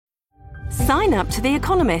Sign up to The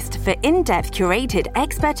Economist for in-depth curated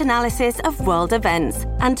expert analysis of world events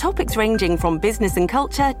and topics ranging from business and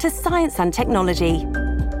culture to science and technology.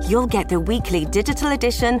 You'll get the weekly digital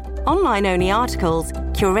edition, online-only articles,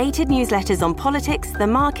 curated newsletters on politics, the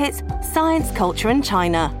markets, science, culture and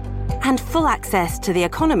China, and full access to The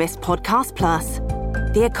Economist Podcast Plus.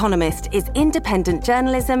 The Economist is independent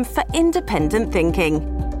journalism for independent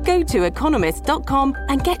thinking. Go to economist.com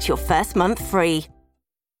and get your first month free.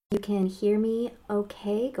 You can hear me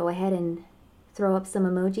okay. Go ahead and throw up some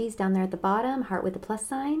emojis down there at the bottom. Heart with a plus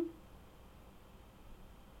sign.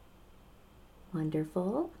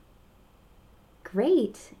 Wonderful.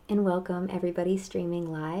 Great. And welcome everybody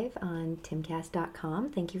streaming live on timcast.com.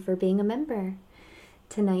 Thank you for being a member.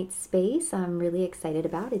 Tonight's space I'm really excited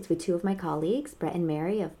about. It's with two of my colleagues, Brett and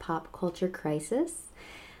Mary of Pop Culture Crisis.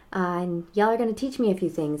 And y'all are going to teach me a few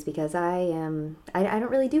things because I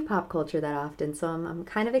don't really do pop culture that often, so I'm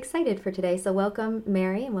kind of excited for today. So welcome,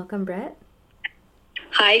 Mary, and welcome, Brett.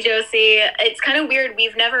 Hi, Josie. It's kind of weird.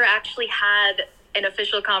 We've never actually had an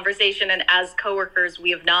official conversation, and as coworkers,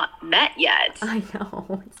 we have not met yet. I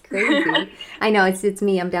know. It's crazy. I know. It's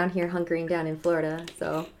me. I'm down here hunkering down in Florida,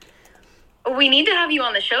 so... We need to have you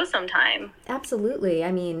on the show sometime. Absolutely.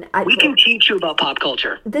 I mean... we can teach you about pop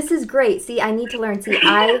culture. This is great. See, I need to learn. See,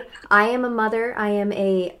 I am a mother. I am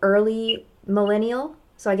a early millennial,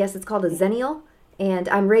 so I guess it's called a zennial. And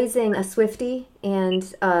I'm raising a Swiftie and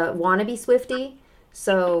a wannabe Swiftie.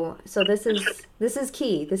 So this is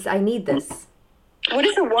key. I need this. What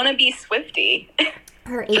is a wannabe Swiftie?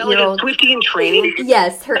 Her 8-year-old... Is that like a Swiftie in training?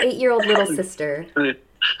 Yes, her 8-year-old little sister.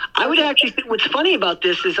 I would actually think what's funny about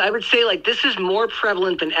this is I would say like this is more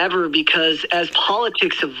prevalent than ever because as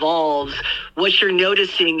politics evolves, what you're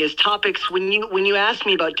noticing is topics when you asked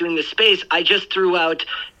me about doing this space, I just threw out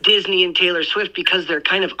Disney and Taylor Swift because they're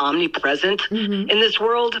kind of omnipresent in this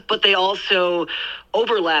world, but they also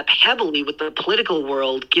overlap heavily with the political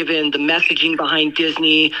world given the messaging behind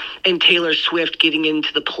Disney and Taylor Swift getting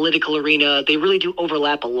into the political arena. They really do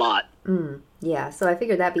overlap a lot. Yeah, so I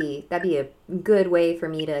figured that'd be a good way for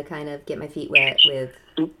me to kind of get my feet wet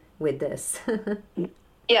with this.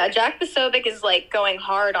 Yeah, Jack Posobiec is like going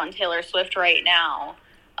hard on Taylor Swift right now.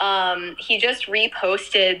 He just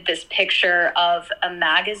reposted this picture of a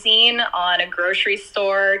magazine on a grocery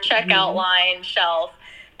store checkout line shelf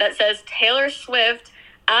that says Taylor Swift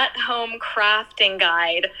at-home crafting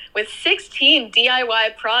guide with 16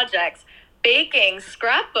 DIY projects. Baking,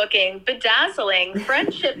 scrapbooking, bedazzling,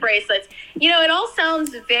 friendship bracelets. You know, it all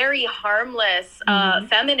sounds very harmless,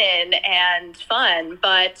 feminine, and fun.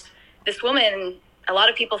 But this woman, a lot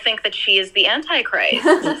of people think that she is the Antichrist.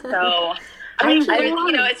 So,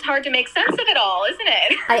 it's hard to make sense of it all, isn't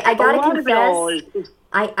it? I gotta confess,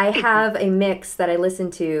 I have a mix that I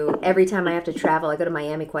listen to every time I have to travel. I go to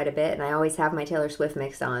Miami quite a bit, and I always have my Taylor Swift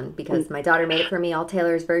mix on because my daughter made it for me, all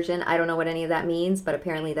Taylor's version. I don't know what any of that means, but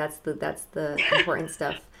apparently that's the important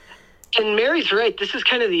stuff. And Mary's right. This is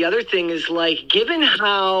kind of the other thing is like, given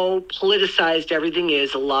how politicized everything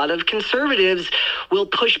is, a lot of conservatives will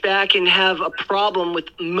push back and have a problem with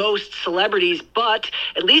most celebrities. But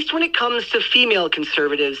at least when it comes to female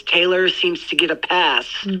conservatives, Taylor seems to get a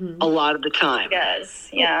pass a lot of the time. Yes,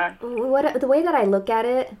 yeah. The way that I look at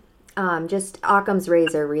it, just Occam's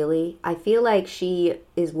razor, really. I feel like she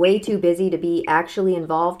is way too busy to be actually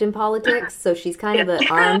involved in politics. So she's kind of an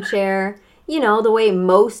armchair... You know, the way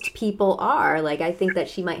most people are. Like, I think that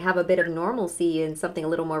she might have a bit of normalcy and something a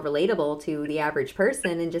little more relatable to the average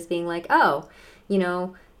person and just being like, oh, you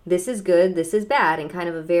know, this is good, this is bad, and kind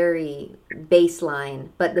of a very baseline.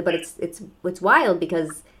 But it's wild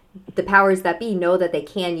because the powers that be know that they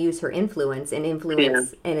can use her influence and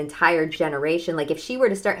influence an entire generation. Like, if she were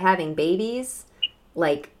to start having babies,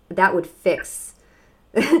 like, that would fix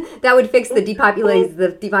the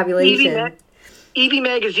depopulation. Evie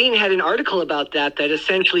Magazine had an article about that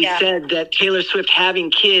essentially said that Taylor Swift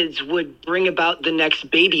having kids would bring about the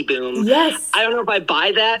next baby boom. Yes. I don't know if I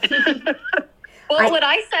buy that. Well, what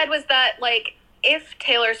I said was that, like, if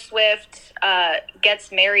Taylor Swift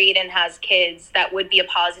gets married and has kids, that would be a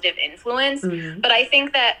positive influence. But I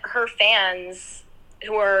think that her fans,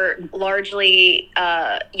 who are largely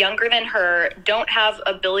younger than her, don't have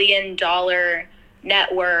 $1 billion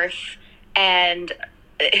net worth and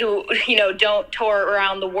who, you know, don't tour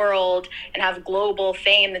around the world and have global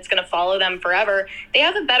fame that's going to follow them forever. They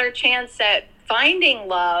have a better chance at finding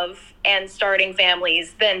love and starting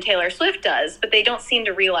families than Taylor Swift does, but they don't seem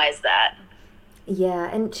to realize that.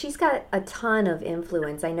 Yeah, and she's got a ton of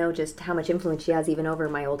influence. I know just how much influence she has even over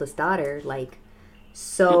my oldest daughter. Like,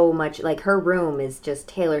 so much, like her room is just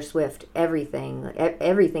Taylor Swift, everything.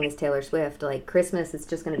 Everything is Taylor Swift. Like Christmas, it's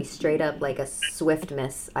just going to be straight up like a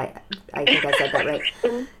Swiftmas. I think I said that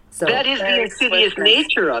right. So that is the insidious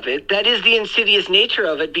nature of it. That is the insidious nature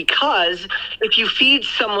of it, because if you feed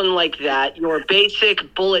someone like that your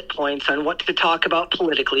basic bullet points on what to talk about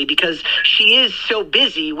politically, because she is so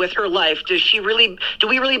busy with her life, do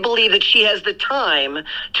we really believe that she has the time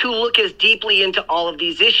to look as deeply into all of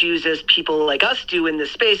these issues as people like us do in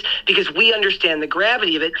this space, because we understand the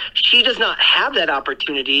gravity of it? She does not have that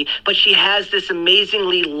opportunity, but she has this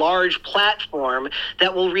amazingly large platform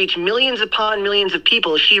that will reach millions upon millions of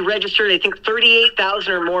people. She registered, I think,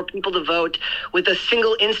 38,000 or more people to vote with a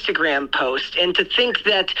single Instagram post. And to think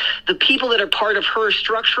that the people that are part of her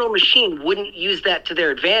structural machine wouldn't use that to their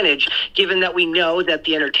advantage, given that we know that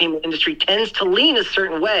the entertainment industry tends to lean a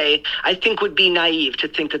certain way, I think would be naive to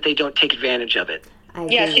think that they don't take advantage of it.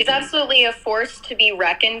 Yeah, she's absolutely a force to be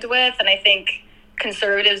reckoned with. And I think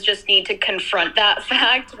conservatives just need to confront that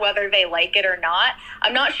fact, whether they like it or not.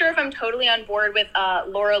 I'm not sure if I'm totally on board with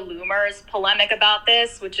Laura Loomer's polemic about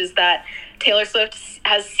this, which is that Taylor Swift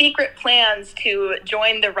has secret plans to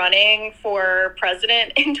join the running for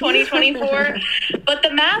president in 2024. But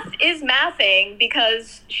the math is mathing,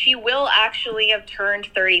 because she will actually have turned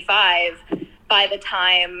 35 by the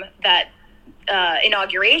time that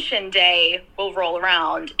Inauguration Day will roll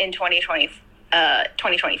around in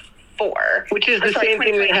 2024. Which is the same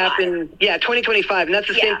thing that happened, 2025. And that's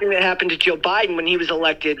the same thing that happened to Joe Biden when he was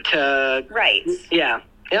elected to... Right. Yeah.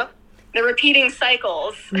 Yep. The repeating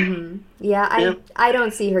cycles. Mm-hmm. Yeah, I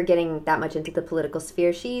don't see her getting that much into the political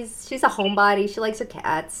sphere. She's a homebody. She likes her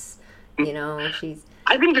cats. You know,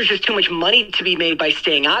 I think there's just too much money to be made by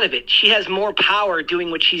staying out of it. She has more power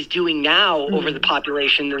doing what she's doing now over the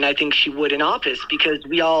population than I think she would in office, because a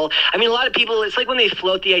lot of people, it's like when they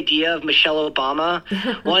float the idea of Michelle Obama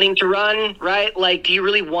wanting to run, right? Like, do you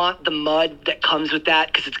really want the mud that comes with that?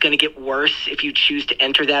 Because it's going to get worse if you choose to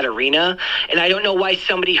enter that arena. And I don't know why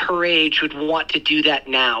somebody her age would want to do that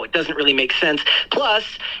now. It doesn't really make sense. Plus,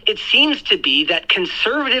 it seems to be that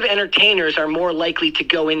conservative entertainers are more likely to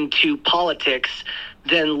go into politics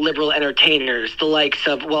than liberal entertainers, the likes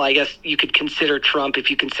of, well, I guess you could consider Trump if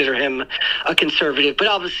you consider him a conservative, but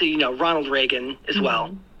obviously, Ronald Reagan as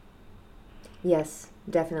well. Yes,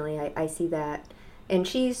 definitely. I see that. And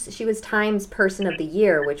she was Time's Person of the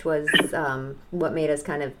Year, which was what made us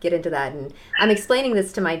kind of get into that. And I'm explaining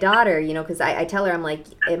this to my daughter, because I tell her, I'm like,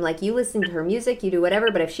 you listen to her music, you do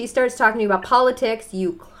whatever, but if she starts talking to you about politics,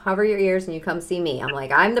 you cover your ears and you come see me. I'm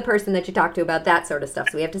like, I'm the person that you talk to about that sort of stuff.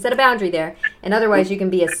 So we have to set a boundary there. And otherwise, you can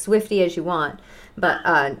be as Swifty as you want. But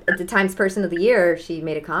at the Times Person of the Year, she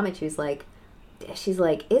made a comment. She's like,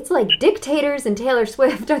 it's like dictators and Taylor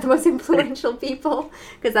Swift are the most influential people,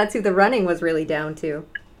 because that's who the running was really down to.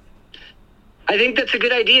 I think that's a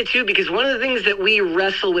good idea, too, because one of the things that we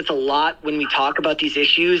wrestle with a lot when we talk about these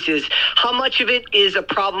issues is how much of it is a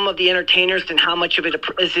problem of the entertainers and how much of it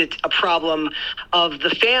is a problem of the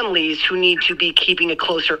families who need to be keeping a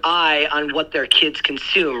closer eye on what their kids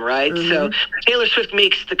consume, right? Mm-hmm. So Taylor Swift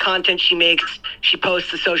makes the content she makes. She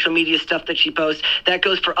posts the social media stuff that she posts. That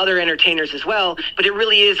goes for other entertainers as well. But it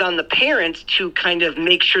really is on the parents to kind of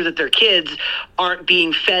make sure that their kids aren't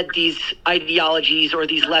being fed these ideologies or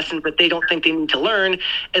these lessons that they don't think they need to learn,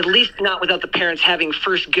 at least not without the parents having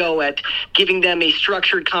first go at giving them a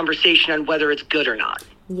structured conversation on whether it's good or not.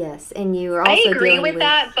 Yes, and you are also I agree with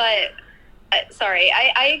that, but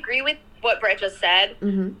I agree with what Brett just said,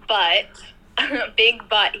 but big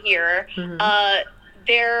but here,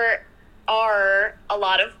 there are a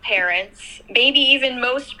lot of parents, maybe even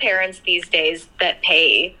most parents these days, that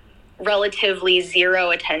pay relatively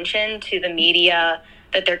zero attention to the media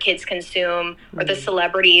that their kids consume or the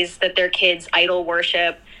celebrities that their kids idol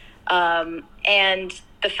worship. And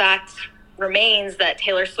the fact remains that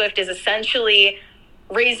Taylor Swift is essentially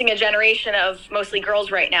raising a generation of mostly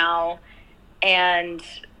girls right now. And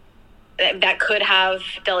that could have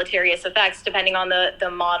deleterious effects depending on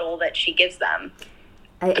the model that she gives them.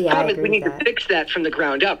 We need to fix that from the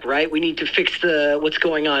ground up, right? We need to fix what's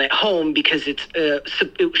going on at home, because it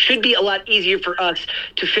should be a lot easier for us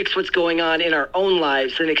to fix what's going on in our own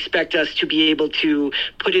lives than expect us to be able to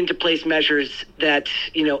put into place measures that,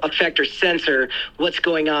 affect or censor what's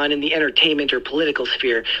going on in the entertainment or political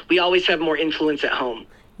sphere. We always have more influence at home.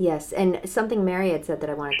 Yes, and something Mary had said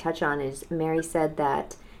that I want to touch on is Mary said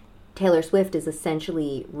that Taylor Swift is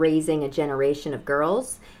essentially raising a generation of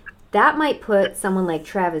girls. that might put someone like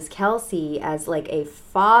Travis Kelce as like a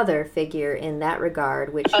father figure in that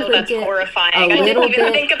regard, which could that's get horrifying. I didn't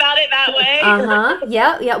even think about it that way.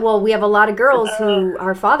 Yeah. Well, we have a lot of girls who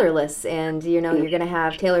are fatherless, and you're going to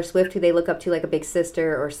have Taylor Swift, who they look up to like a big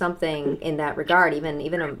sister or something in that regard,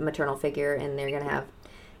 even a maternal figure, and they're going to have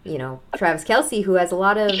Travis Kelce, who has a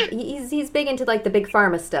lot of he's big into like the big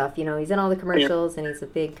pharma stuff. He's in all the commercials, and he's a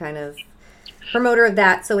big kind of promoter of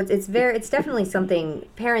that. So it's definitely something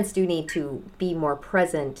parents do need to be more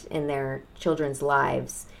present in their children's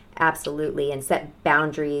lives, absolutely, and set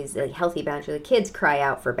boundaries, like healthy boundaries. The kids cry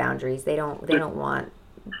out for boundaries. They don't want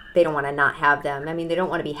to not have them. I mean, they don't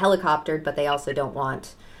want to be helicoptered, but they also don't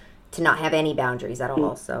want to not have any boundaries at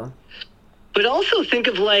all. So. But also think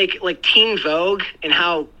of like Teen Vogue and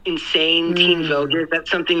how insane Teen Vogue is.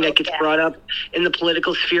 That's something that gets brought up in the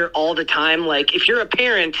political sphere all the time. Like, if you're a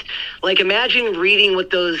parent, like, imagine reading what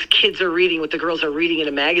those kids are reading, what the girls are reading in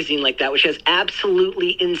a magazine like that, which has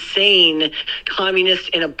absolutely insane communist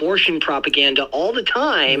and abortion propaganda all the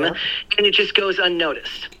time, and it just goes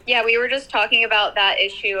unnoticed. Yeah, we were just talking about that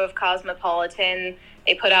issue of Cosmopolitan.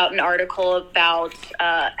 They put out an article about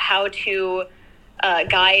how to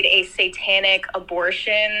guide a satanic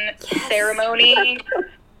abortion ceremony.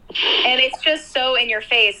 And it's just so in your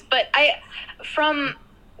face. But from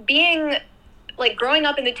being, like, growing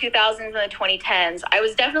up in the 2000s and the 2010s, I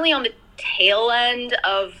was definitely on the tail end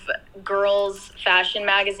of girls' fashion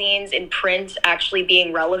magazines in print actually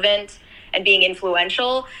being relevant and being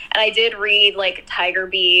influential. And I did read, like, Tiger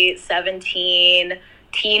Beat, 17,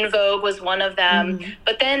 Teen Vogue was one of them.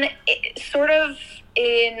 But then sort of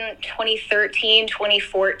in 2013,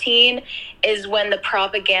 2014 is when the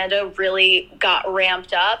propaganda really got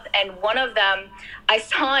ramped up. And one of them, I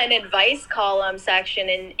saw an advice column section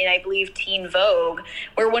in I believe, Teen Vogue,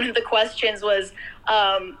 where one of the questions was,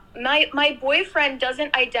 my boyfriend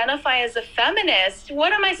doesn't identify as a feminist.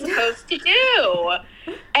 What am I supposed to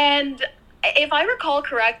do? And if I recall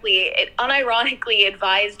correctly, it unironically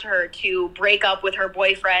advised her to break up with her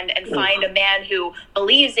boyfriend and find a man who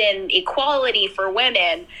believes in equality for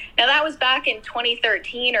women. Now, that was back in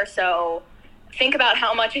 2013 or so. Think about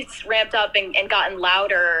how much it's ramped up and gotten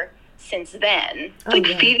louder since then. It's like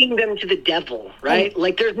feeding them to the devil, right?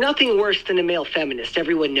 Like, there's nothing worse than a male feminist.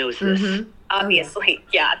 Everyone knows this. Obviously.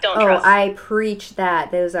 Don't trust. I preach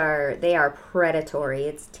that. They are predatory.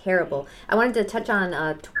 It's terrible. I wanted to touch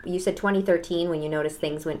on, you said 2013 when you noticed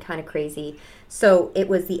things went kind of crazy. So it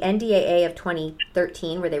was the NDAA of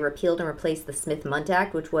 2013 where they repealed and replaced the Smith-Mundt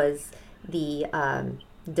Act, which was the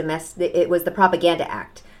it was the Propaganda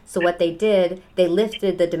Act. So what they did, they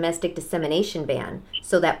lifted the domestic dissemination ban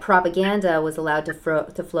so that propaganda was allowed to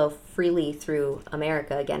flow freely through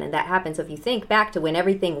America again. And that happened. So if you think back to when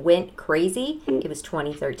everything went crazy, it was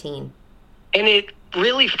 2013. And it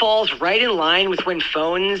really falls right in line with when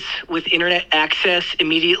phones with internet access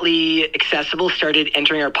immediately accessible started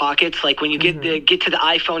entering our pockets. Like when you get to the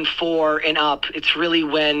iPhone 4 and up, it's really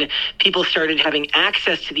when people started having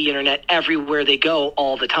access to the internet everywhere they go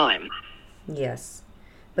all the time. Yes.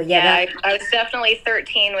 But I was definitely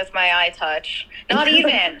 13 with my iTouch. Not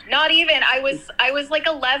even. I was like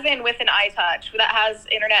 11 with an iTouch that has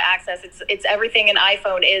internet access. It's everything an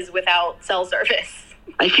iPhone is without cell service.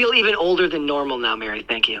 I feel even older than normal now, Mary.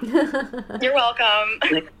 Thank you. You're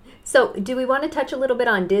welcome. So, do we want to touch a little bit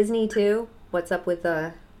on Disney too? What's up with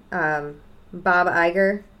Bob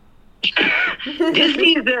Iger?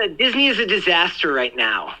 Disney is a disaster right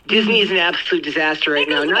now. Disney is an absolute disaster right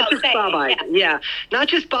now. Not just Bob Iger. Yeah, not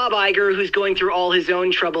just Bob Iger, who's going through all his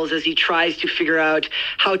own troubles as he tries to figure out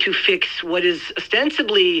how to fix what is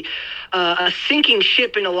ostensibly a sinking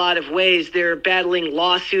ship in a lot of ways. They're battling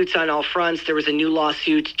lawsuits on all fronts. There was a new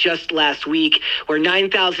lawsuit just last week where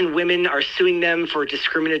 9,000 women are suing them for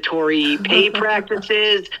discriminatory pay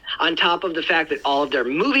practices, on top of the fact that all of their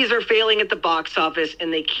movies are failing at the box office,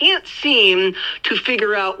 and they can't seem to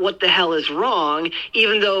figure out what the hell is wrong,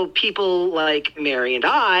 even though people like Mary and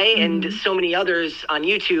I and so many others on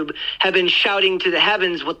YouTube have been shouting to the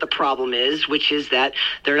heavens what the problem is, which is that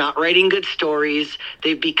they're not writing good stories.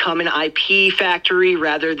 They've become an IP factory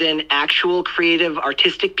rather than actual creative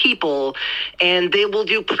artistic people, and they will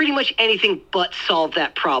do pretty much anything but solve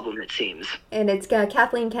that problem, it seems. And it's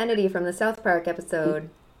Kathleen Kennedy from the South Park episode.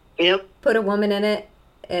 Yep. Put a woman in it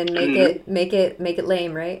and make it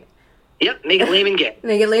lame, right? Yep, make it lame and gay.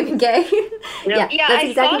 Make it lame and gay. Yeah, that's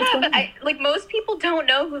exactly I saw that, but most people don't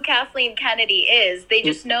know who Kathleen Kennedy is. They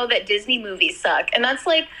just know that Disney movies suck. And that's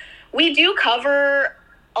like, we do cover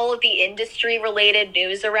all of the industry-related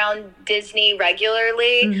news around Disney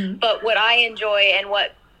regularly, but what I enjoy and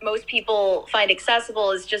what most people find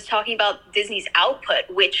accessible is just talking about Disney's output,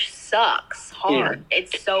 which sucks hard. Yeah.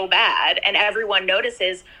 It's so bad. And everyone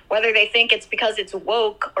notices, whether they think it's because it's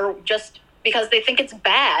woke or just because they think it's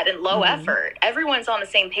bad and low effort. Everyone's on the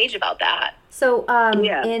same page about that. So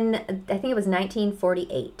in, I think it was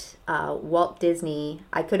 1948, Walt Disney,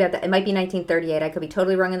 I could have, it might be 1938, I could be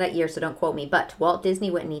totally wrong in that year, so don't quote me, but Walt Disney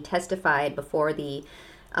went and he testified before the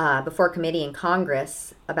before a committee in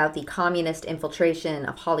Congress about the communist infiltration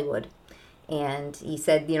of Hollywood. And he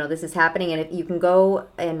said, this is happening, and if you can go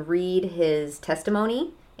and read his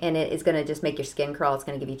testimony, and it is going to just make your skin crawl. It's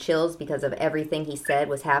going to give you chills because of everything he said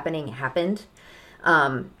was happened.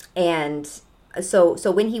 And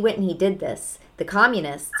so when he went and he did this, the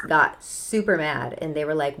communists got super mad, and they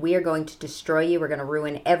were like, "We are going to destroy you. We're going to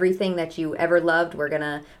ruin everything that you ever loved. We're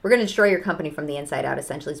gonna destroy your company from the inside out."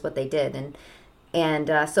 Essentially, is what they did. And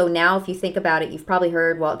so now, if you think about it, you've probably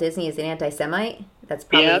heard Walt Disney is an anti-Semite. That's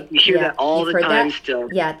probably you hear that all the time still.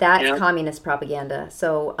 Yeah, that's communist propaganda.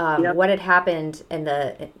 So what had happened in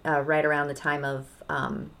the right around the time of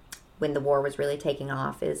when the war was really taking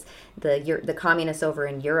off is the communists over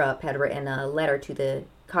in Europe had written a letter to the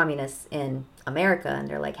communists in America, and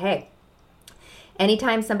they're like, "Hey,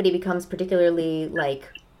 anytime somebody becomes particularly like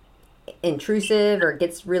intrusive or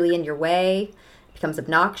gets really in your way, becomes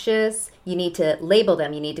obnoxious, you need to label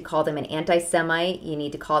them. You need to call them an anti-Semite. You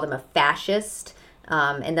need to call them a fascist."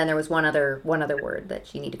 And then there was one other word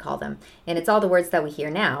that you need to call them. And it's all the words that we hear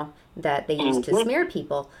now that they use to smear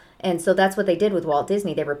people. And so that's what they did with Walt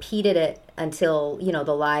Disney. They repeated it until,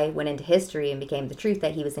 the lie went into history and became the truth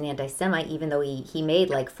that he was an anti-Semite, even though he made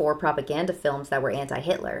like 4 propaganda films that were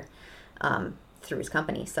anti-Hitler through his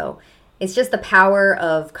company. So it's just the power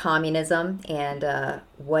of communism and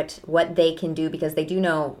what they can do, because they do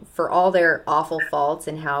know, for all their awful faults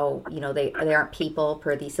and how they aren't people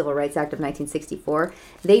per the Civil Rights Act of 1964,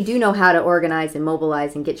 they do know how to organize and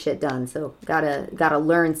mobilize and get shit done. So gotta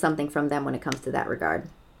learn something from them when it comes to that regard.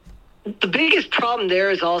 The biggest problem there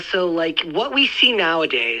is also like what we see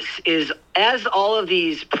nowadays is, as all of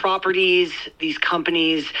these properties, these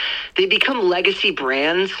companies, they become legacy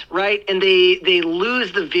brands, right? And they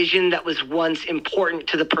lose the vision that was once important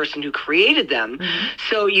to the person who created them.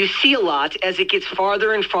 So you see a lot as it gets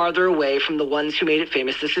farther and farther away from the ones who made it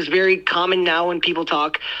famous. This is very common now when people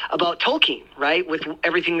talk about Tolkien, right? With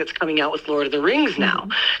everything that's coming out with Lord of the Rings now,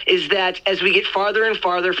 is that as we get farther and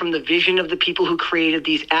farther from the vision of the people who created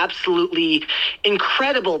these absolutely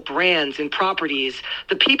incredible brands and properties,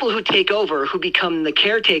 the people who take over, who become the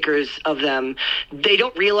caretakers of them, they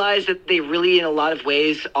don't realize that they really, in a lot of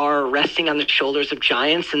ways, are resting on the shoulders of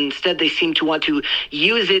giants. And instead, they seem to want to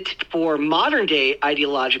use it for modern day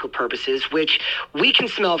ideological purposes, which we can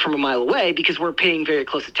smell from a mile away because we're paying very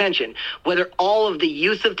close attention. Whether all of the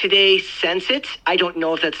youth of today sense it, I don't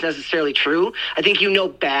know if that's necessarily true. I think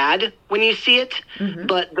bad when you see it,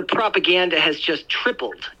 but the propaganda has just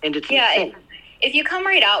tripled, and it's insane. If you come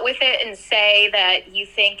right out with it and say that you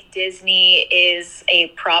think Disney is a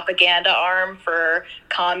propaganda arm for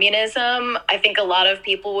communism, I think a lot of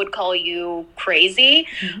people would call you crazy.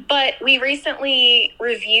 But we recently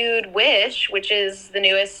reviewed Wish, which is the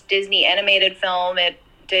newest Disney animated film. It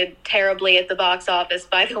did terribly at the box office,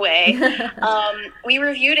 by the way. We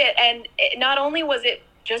reviewed it, and not only was it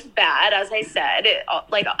just bad, as I said,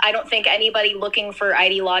 I don't think anybody looking for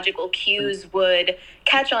ideological cues would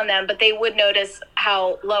catch on them, but they would notice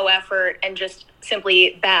how low effort and just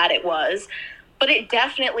simply bad it was. But it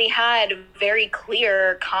definitely had very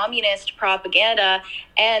clear communist propaganda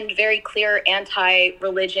and very clear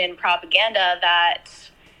anti-religion propaganda that,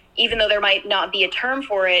 even though there might not be a term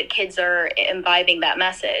for it, kids are imbibing that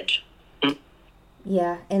message.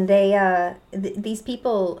 Yeah, and they these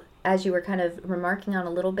people, as you were kind of remarking on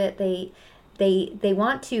a little bit, they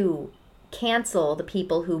want to cancel the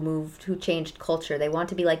people who changed culture. They want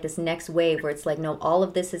to be like this next wave where it's like, no, all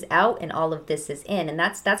of this is out and all of this is in. And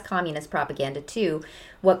that's communist propaganda too.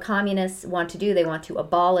 What communists want to do, they want to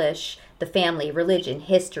abolish the family, religion,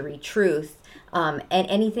 history, truth, and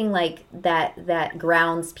anything like that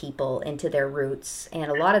grounds people into their roots.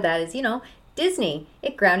 And a lot of that is, Disney,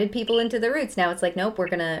 it grounded people into the roots. Now it's like, nope, we're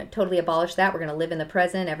going to totally abolish that. We're going to live in the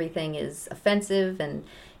present. Everything is offensive. And,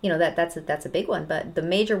 that's a big one. But the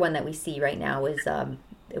major one that we see right now is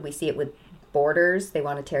we see it with borders. They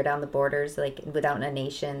want to tear down the borders, like without a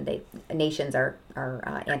nation. Nations are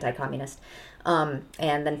anti-communist. And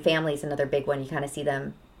then family is another big one. You kind of see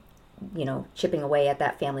them, chipping away at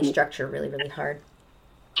that family structure really, really hard.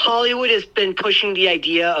 Hollywood has been pushing the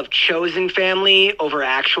idea of chosen family over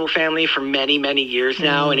actual family for many, many years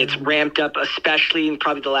now, and it's ramped up, especially in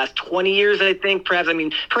probably the last 20 years, I think.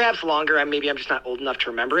 Perhaps longer. Maybe I'm just not old enough to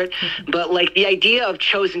remember it. But like the idea of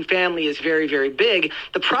chosen family is very, very big.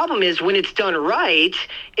 The problem is when it's done right,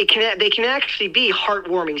 they can actually be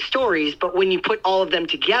heartwarming stories. But when you put all of them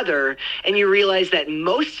together and you realize that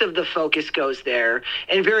most of the focus goes there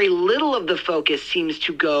and very little of the focus seems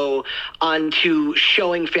to go onto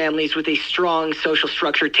showing families with a strong social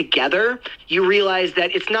structure together, you realize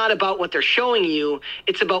that it's not about what they're showing you,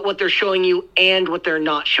 it's about what they're showing you and what they're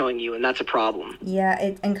not showing you, and that's a problem.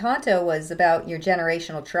 Yeah, Encanto was about your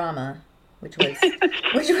generational trauma, which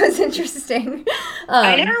was interesting.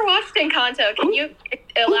 I never watched Encanto. Can you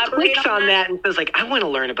elaborate Who clicks on that and says, like, I want to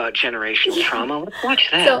learn about generational trauma? Let's watch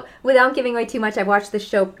that. So, without giving away too much, I've watched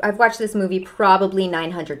this movie probably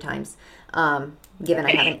 900 times, given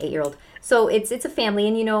I have an 8-year-old. So it's a family,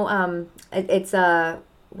 and it's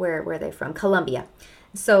where are they from? Colombia.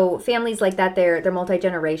 So families like that, they're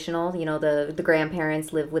multi-generational. You know, the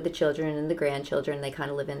grandparents live with the children and the grandchildren. They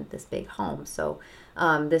kind of live in this big home. So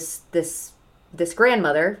this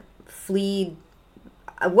grandmother fled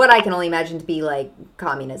what I can only imagine to be like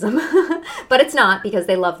communism, but it's not, because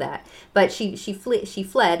they love that. But she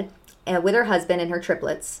fled with her husband and her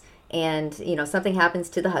triplets, and something happens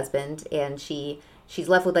to the husband, and she's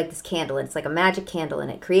left with like this candle, and it's like a magic candle, and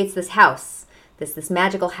it creates this house, this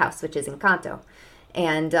magical house, which is Encanto,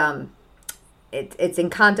 and it's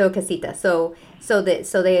Encanto Casita. So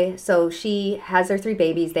she has her 3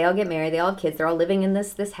 babies. They all get married. They all have kids. They're all living in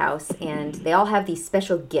this house, and they all have these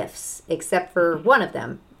special gifts, except for one of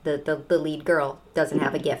them. The lead girl doesn't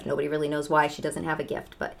have a gift. Nobody really knows why she doesn't have a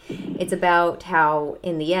gift, but it's about how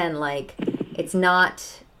in the end, like, it's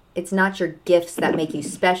not your gifts that make you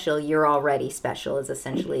special. You're already special, is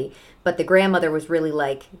essentially. But the grandmother was really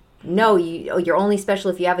like, no, you're only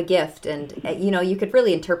special if you have a gift. And, you could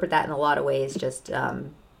really interpret that in a lot of ways, just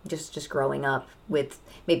growing up with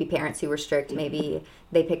maybe parents who were strict. Maybe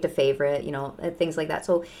they picked a favorite, things like that.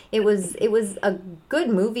 So it was a good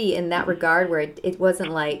movie in that regard, where it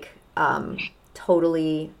wasn't like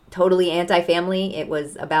totally anti-family. It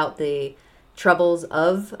was about the troubles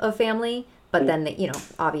of a family. But then,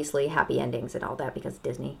 obviously happy endings and all that, because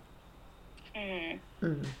Disney. I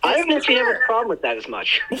actually have a problem with that as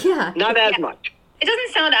much. Yeah. Not as much. It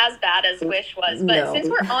doesn't sound as bad as Wish was, but since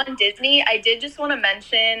we're on Disney, I did just want to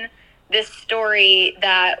mention this story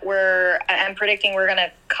that I'm predicting we're going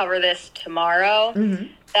to cover this tomorrow,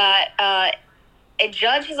 that a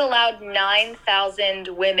judge has allowed 9,000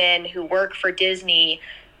 women who work for Disney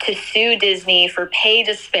to sue Disney for pay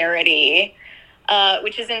disparity.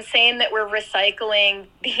 Which is insane that we're recycling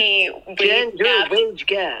the wage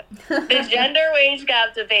gap. The gender wage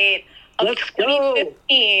gap debate of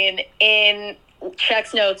 2015 in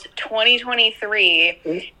Checks Notes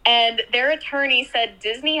 2023. And their attorney said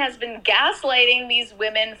Disney has been gaslighting these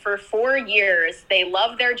women for 4 years. They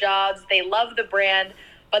love their jobs, they love the brand,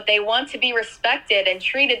 but they want to be respected and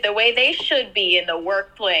treated the way they should be in the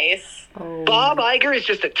workplace. Bob Iger is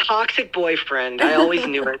just a toxic boyfriend. I always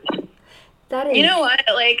knew it. You know what?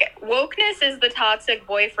 Like, wokeness is the toxic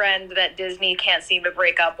boyfriend that Disney can't seem to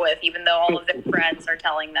break up with, even though all of their friends are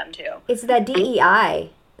telling them to. It's that DEI.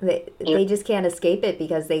 They just can't escape it,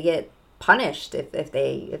 because they get punished if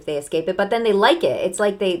they escape it. But then they like it. It's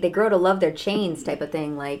like they grow to love their chains type of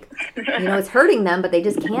thing. Like, it's hurting them, but they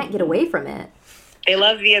just can't get away from it. They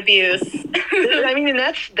love the abuse. I mean, and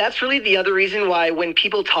that's really the other reason why when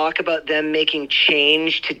people talk about them making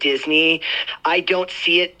change to Disney, I don't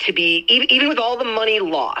see it to be, even with all the money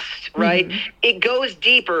lost, right? It goes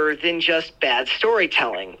deeper than just bad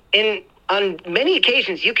storytelling. And on many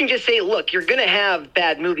occasions, you can just say, look, you're going to have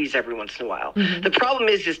bad movies every once in a while. The problem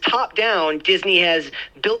is top down, Disney has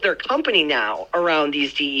built their company now around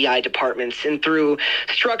these DEI departments, and through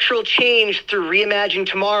structural change, through Reimagine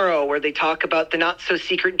Tomorrow, where they talk about the not so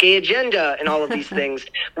secret gay agenda and all of these things,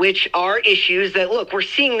 which are issues that, look, we're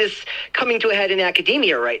seeing this coming to a head in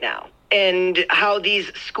academia right now. And how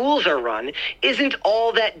these schools are run isn't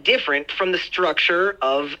all that different from the structure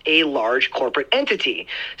of a large corporate entity.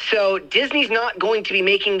 So Disney's not going to be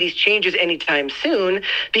making these changes anytime soon,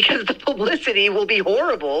 because the publicity will be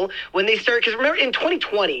horrible when they start. Because remember, in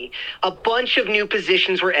 2020, a bunch of new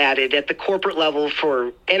positions were added at the corporate level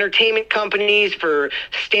for entertainment companies, for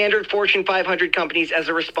standard Fortune 500 companies as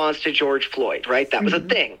a response to George Floyd, right? That was a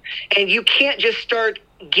thing. And you can't just start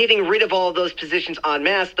getting rid of all of those positions en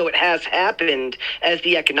masse, though it has happened as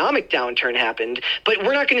the economic downturn happened. But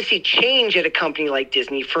we're not going to see change at a company like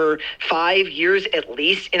Disney for 5 years at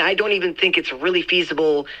least. And I don't even think it's really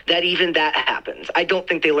feasible that even that happens. I don't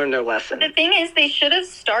think they learned their lesson. The thing is, they should have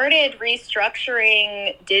started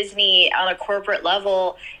restructuring Disney on a corporate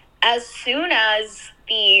level as soon as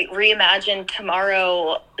the Reimagine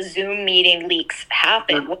Tomorrow Zoom meeting leaks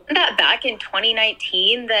happened. Wasn't that back in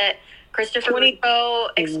 2019 that Christopher Ruffo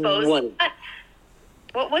exposed that?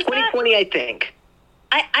 What was 2020, I think.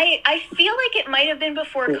 I feel like it might have been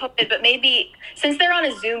before COVID, but maybe since they're on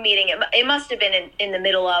a Zoom meeting, it must have been in the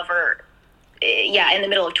middle of, in the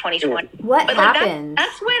middle of 2020. What happened?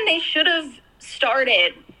 That's when they should have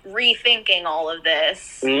started rethinking all of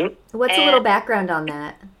this. Mm-hmm. What's a little background on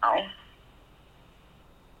that? Oh.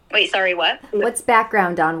 Wait, sorry, what? What's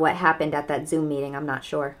background on what happened at that Zoom meeting? I'm not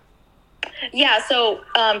sure. Yeah, so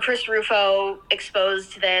Chris Ruffo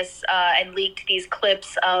exposed this and leaked these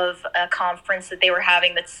clips of a conference that they were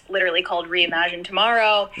having that's literally called Reimagine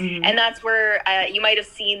Tomorrow. Mm-hmm. And that's where you might have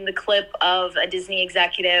seen the clip of a Disney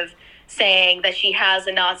executive saying that she has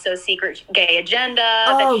a not-so-secret gay agenda,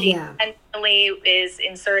 that she intentionally is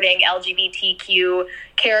inserting LGBTQ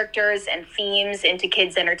characters and themes into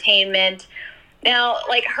kids' entertainment. Now,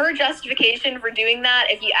 like, her justification for doing that,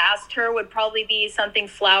 if you asked her, would probably be something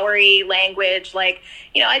flowery language, like,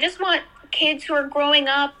 I just want kids who are growing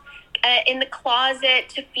up in the closet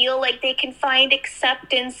to feel like they can find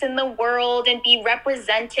acceptance in the world and be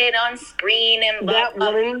represented on screen. And that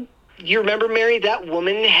woman, you remember, Mary, that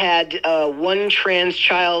woman had one trans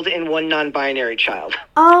child and one non-binary child.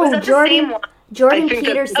 Oh, Jordan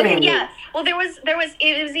Peterson. Okay, yeah. Well, it was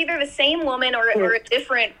either the same woman or a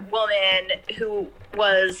different woman who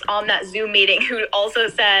was on that Zoom meeting who also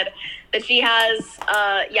said that she has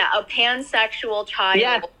a pansexual child.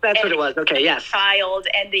 Yes, that's what it was. Okay, yes. Child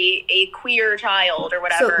and a queer child or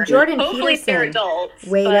whatever. So Jordan Hopefully Peterson, they're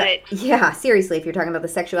adults. Seriously, if you're talking about the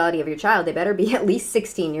sexuality of your child, they better be at least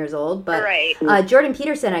 16 years old. But right. Jordan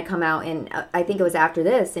Peterson had come out, and I think it was after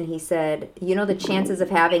this, and he said, the chances of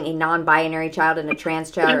having a non-binary child and a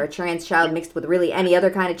trans child or a trans child mixed with really any other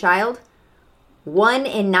kind of child, 1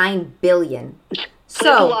 in 9 billion.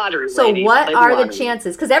 So what are the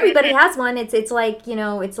chances? Because everybody has one. It's like,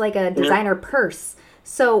 it's like a designer purse.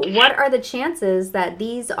 So what are the chances that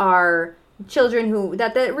these are children who,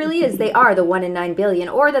 that really is, they are the 1 in 9 billion,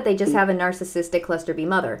 or that they just have a narcissistic cluster B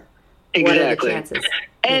mother? Exactly. What are the chances?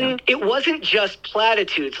 And it wasn't just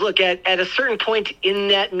platitudes. Look, at a certain point in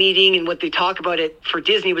that meeting, and what they talk about it for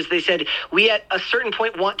Disney was they said, we at a certain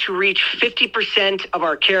point want to reach 50% of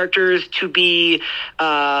our characters to be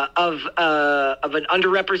of an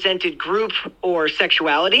underrepresented group or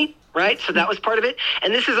sexuality. Right? So that was part of it.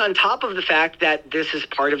 And this is on top of the fact that this is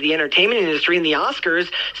part of the entertainment industry, and the Oscars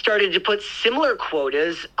started to put similar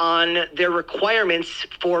quotas on their requirements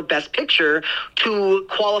for Best Picture to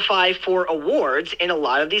qualify for awards. And a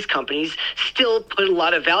lot of these companies still put a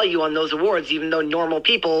lot of value on those awards, even though normal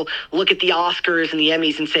people look at the Oscars and the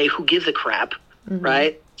Emmys and say, who gives a crap? Mm-hmm.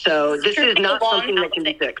 Right? So this is not something that can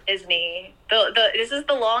be fixed. Disney. This is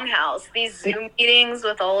the Longhouse. These Zoom meetings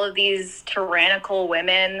with all of these tyrannical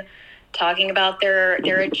women talking about their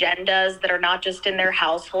agendas that are not just in their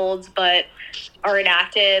households but are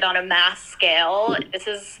enacted on a mass scale. This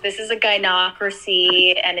is a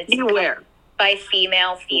gynocracy, and it's by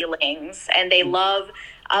female feelings, and they love,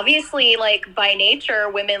 obviously, like, by nature,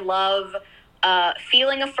 women love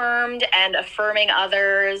feeling affirmed and affirming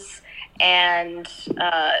others, and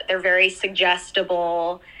they're very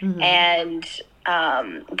suggestible. Mm-hmm. And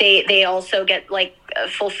they also get, like,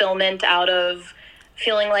 fulfillment out of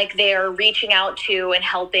feeling like they're reaching out to and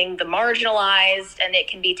helping the marginalized, and it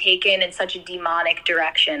can be taken in such a demonic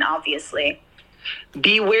direction, obviously.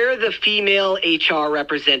 Beware the female HR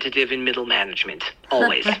representative in middle management,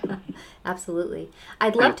 always. Absolutely.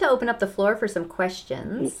 I'd love to open up the floor for some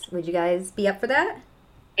questions. Would you guys be up for that?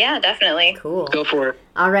 Yeah, definitely. Cool. Go for it.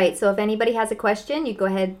 All right. So if anybody has a question, you go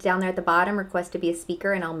ahead down there at the bottom, request to be a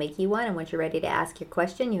speaker, and I'll make you one. And once you're ready to ask your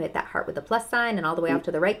question, you hit that heart with a plus sign, and all the way off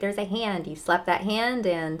to the right, there's a hand. You slap that hand,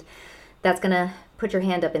 and that's going to put your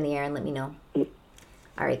hand up in the air and let me know. All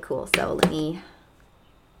right, cool. So let me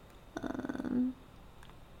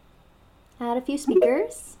add a few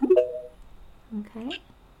speakers. Okay.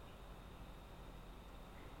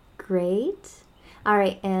 Great. All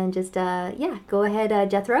right, and just, go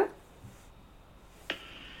ahead, Jethro.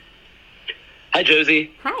 Hi,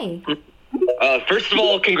 Josie. Hi. First of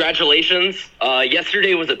all, congratulations.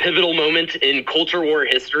 Yesterday was a pivotal moment in culture war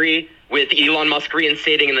history with Elon Musk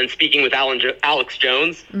reinstating and then speaking with Alex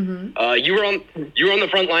Jones. Mm-hmm. You were on the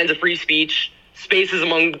front lines of free speech, Space is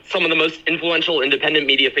among some of the most influential independent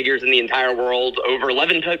media figures in the entire world. Over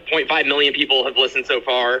 11.5 million people have listened so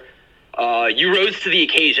far. You rose to the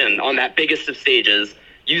occasion on that biggest of stages,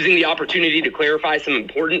 using the opportunity to clarify some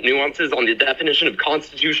important nuances on the definition of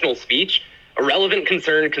constitutional speech, a relevant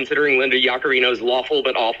concern considering Linda Yaccarino's lawful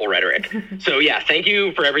but awful rhetoric. So yeah, thank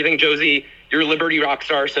you for everything, Josie. You're a Liberty rock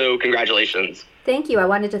star, so congratulations. Thank you. I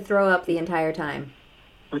wanted to throw up the entire time.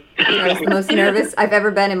 I was the most nervous I've ever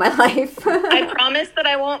been in my life. I promise that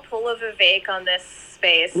I won't pull a Vivek on this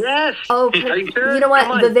space. Yes. Oh, Are you sure? you know what?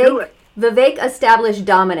 Come on, do it. Vivek established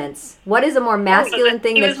dominance. What is a more masculine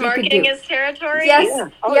thing He that was you could marketing do? his territory? Yes. Yeah.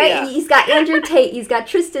 Oh, yeah. yeah. He's got Andrew Tate. He's got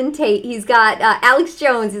Tristan Tate. He's got Alex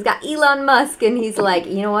Jones. He's got Elon Musk. And he's like,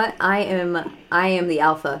 you know what? I am the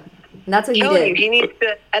alpha. And that's what he Telling did. you, he needs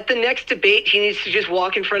to, at the next debate, he needs to just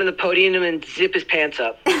walk in front of the podium and zip his pants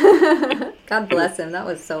up. God bless him. That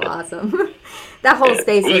was so awesome. That whole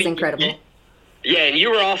space was incredible. Yeah, and you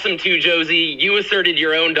were awesome too, Josie. You asserted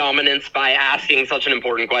your own dominance by asking such an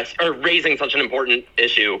important question, or raising such an important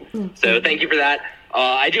issue. So thank you for that.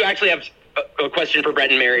 I do actually have a question for Brett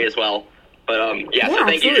and Mary as well. But yeah, so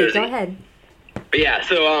thank you, Josie. Go ahead. But yeah,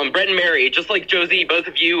 so Brett and Mary, just like Josie, both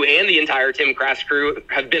of you and the entire Tim Crass crew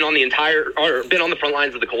have been on the front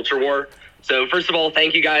lines of the culture war. So first of all,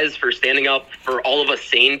 thank you guys for standing up for all of us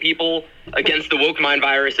sane people against the woke mind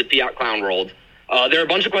virus at Fiat Clown World. There are a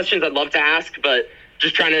bunch of questions I'd love to ask, but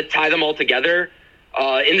just trying to tie them all together.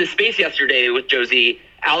 In the space yesterday with Josie,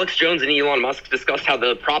 Alex Jones and Elon Musk discussed how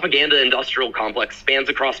the propaganda industrial complex spans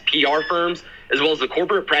across PR firms, as well as the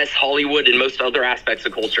corporate press, Hollywood, and most other aspects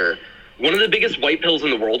of culture. One of the biggest white pills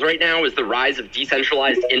in the world right now is the rise of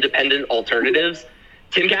decentralized independent alternatives.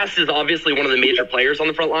 Timcast is obviously one of the major players on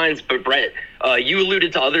the front lines, but Brett, you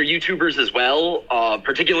alluded to other YouTubers as well,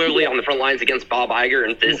 particularly on the front lines against Bob Iger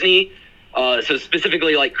and Disney. So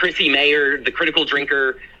specifically like Chrissy Mayer, The Critical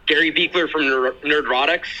Drinker, Gary Beekler from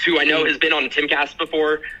Nerdrotics, who I know has been on Timcast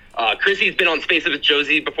before. Chrissy's been on Space with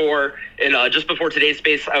Josie before, and just before today's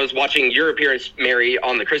Space, I was watching your appearance, Mary,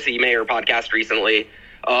 on the Chrissy Mayer podcast recently.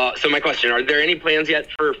 So my question, are there any plans yet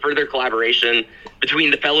for further collaboration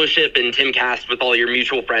between the Fellowship and Timcast with all your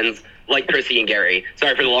mutual friends like Chrissy and Gary?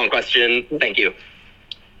 Sorry for the long question. Thank you.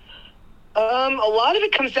 A lot of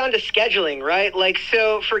it comes down to scheduling, right? Like,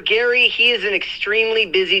 so for Gary, he is an extremely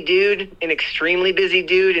busy dude,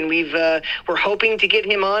 and we're hoping to get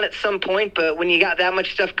him on at some point, but when you got that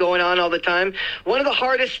much stuff going on all the time, one of the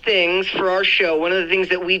hardest things for our show, one of the things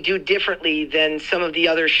that we do differently than some of the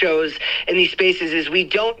other shows in these spaces is we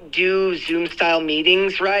don't do Zoom-style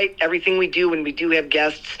meetings, right? Everything we do when we do have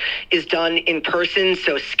guests is done in person,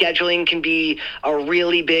 so scheduling can be a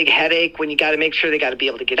really big headache when you got to make sure they got to be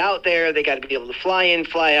able to get out there, they got to be able to fly in,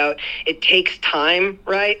 fly out. It takes time,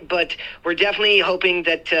 right? But we're definitely hoping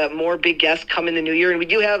that more big guests come in the new year. And we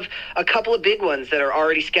do have a couple of big ones that are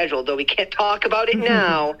already scheduled. Though we can't talk about it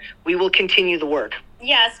now, we will continue the work.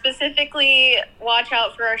 Yeah, specifically watch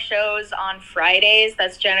out for our shows on Fridays.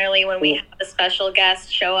 That's generally when we have a special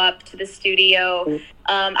guest show up to the studio.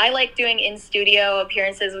 I like doing in-studio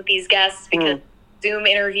appearances with these guests because Zoom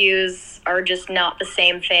interviews are just not the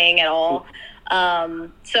same thing at all.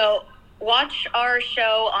 So watch our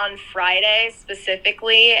show on Friday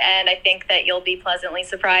specifically, and I think that you'll be pleasantly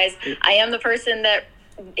surprised. I am the person that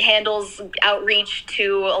handles outreach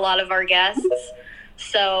to a lot of our guests,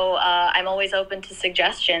 so I'm always open to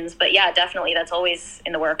suggestions. But yeah, definitely, that's always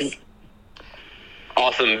in the works.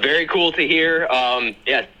 Awesome. Very cool to hear.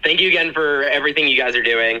 Yeah, thank you again for everything you guys are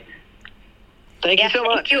doing. Thank you so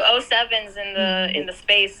much. Thank you, 07s in the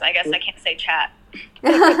space. I guess I can't say chat.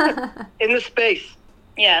 In the space.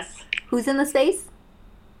 Yes. Who's in the space?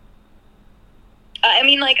 I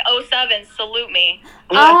mean, like 07, salute me.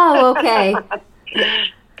 Oh, okay.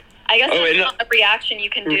 I guess that's not a reaction you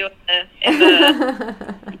can do in the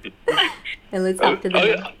And let's talk to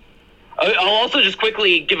them. I'll also just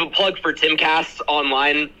quickly give a plug for Timcast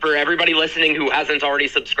online for everybody listening who hasn't already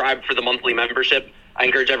subscribed for the monthly membership. I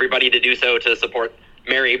encourage everybody to do so to support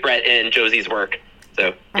Mary, Brett, and Josie's work.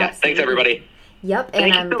 So, yeah, Thanks, everybody. Yep,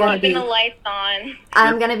 and I'm gonna be the lights on.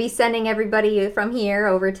 I'm gonna be sending everybody from here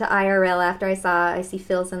over to IRL after I see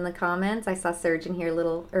Phil's in the comments. I saw Serge in here a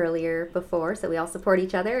little earlier before, so we all support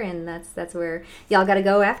each other, and that's where y'all got to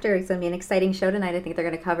go after. It's gonna be an exciting show tonight. I think they're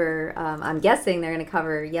gonna cover. I'm guessing they're gonna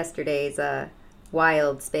cover yesterday's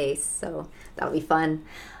Wild Space, so that'll be fun.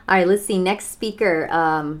 All right, let's see. Next speaker,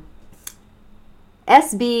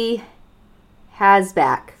 SB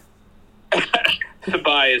Hasback.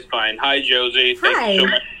 Bye is fine. Hi, Josie. Thank you so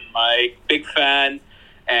much, Mike. Big fan.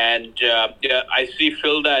 And yeah, I see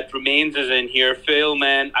Phil that Remains is in here. Phil,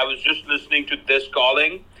 man, I was just listening to This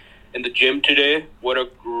Calling, in the gym today. What a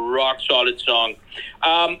rock solid song.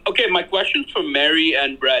 Okay, my question's for Mary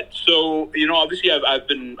and Brett. So, obviously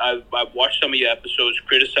I've watched some of your episodes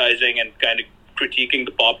criticizing and kind of critiquing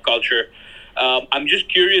the pop culture. I'm just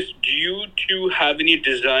curious, do you two have any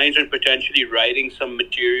designs on potentially writing some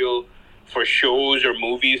material for shows or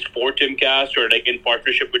movies for Timcast, or like in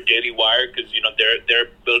partnership with Daily Wire? Because, they're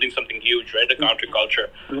building something huge, right? The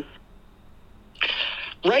counterculture.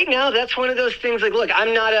 Right now, that's one of those things. Like, look,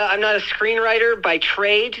 I'm not a screenwriter by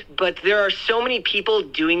trade, but there are so many people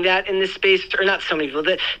doing that in this space, or not so many people.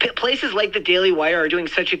 Places like the Daily Wire are doing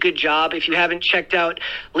such a good job. If you haven't checked out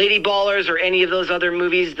Lady Ballers or any of those other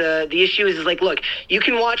movies, the issue is like, look, you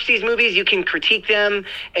can watch these movies, you can critique them,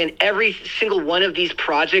 and every single one of these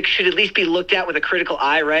projects should at least be looked at with a critical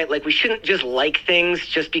eye, right? Like, we shouldn't just like things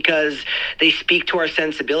just because they speak to our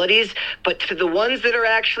sensibilities, but to the ones that are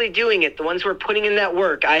actually doing it, the ones who are putting in that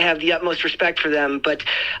work, I have the utmost respect for them. But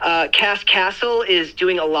Cast Castle is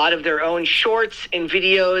doing a lot of their own shorts and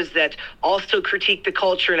videos that also critique the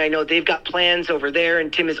culture, and I know they've got plans over there,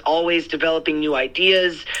 and Tim is always developing new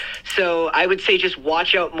ideas. So I would say just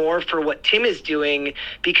watch out more for what Tim is doing,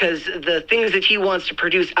 because the things that he wants to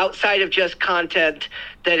produce outside of just content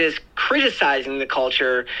that is criticizing the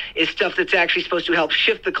culture is stuff that's actually supposed to help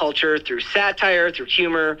shift the culture through satire, through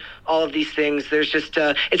humor, all of these things. There's just,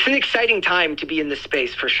 it's an exciting time to be in this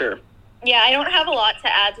space for sure. Yeah, I don't have a lot to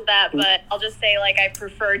add to that, but I'll just say, like, I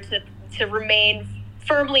prefer to remain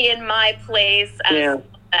firmly in my place as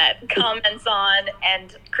that comments on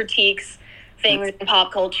and critiques things in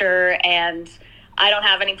pop culture, and I don't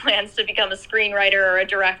have any plans to become a screenwriter or a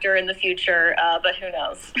director in the future, but who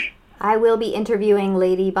knows? I will be interviewing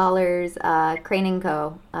Lady Ballers, Crane &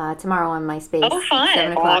 Co. Tomorrow on my space. Oh,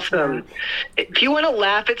 fun. Awesome. If you want to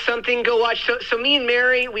laugh at something, go watch. So me and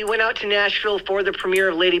Mary, we went out to Nashville for the premiere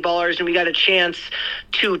of Lady Ballers, and we got a chance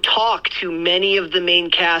to talk to many of the main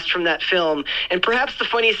cast from that film. And perhaps the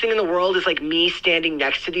funniest thing in the world is, like, me standing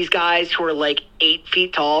next to these guys who are, like, 8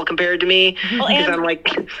 feet tall compared to me. Because I'm like...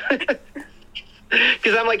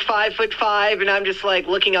 Because I'm like 5'5", and I'm just like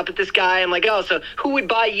looking up at this guy. I'm like, oh, so who would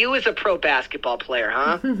buy you as a pro basketball player,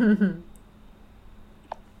 huh?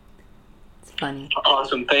 It's funny.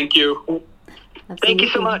 Awesome. Thank you. Absolutely. Thank you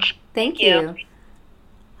so much. Thank you.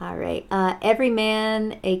 All right. Every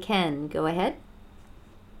man a Ken. Go ahead.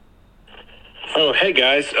 Oh, hey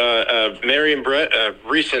guys, Mary and Brett,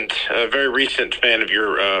 very recent fan of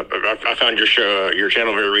your, I found your show, your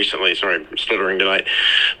channel very recently. Sorry, I'm stuttering tonight,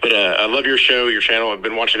 but I love your show, your channel. I've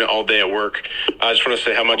been watching it all day at work. I just want to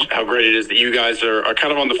say how great it is that you guys are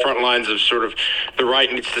kind of on the front lines of sort of the right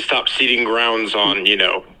needs to stop ceding grounds on,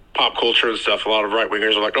 pop culture and stuff. A lot of right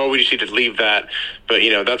wingers are like, oh, we just need to leave that. But,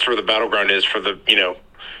 that's where the battleground is for the,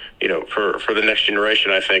 for the next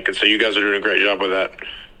generation, I think. And so you guys are doing a great job with that.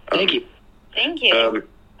 Thank you. Thank you.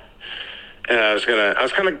 And I was gonna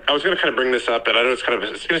kind of bring this up, and I know it's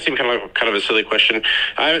gonna seem kind of a silly question.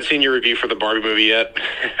 I haven't seen your review for the Barbie movie yet.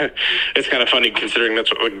 It's kind of funny considering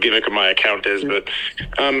that's what the gimmick of my account is. But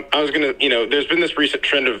I was gonna, there's been this recent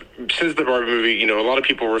trend of since the Barbie movie, a lot of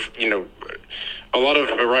people were, a lot of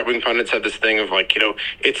right-wing pundits had this thing of like,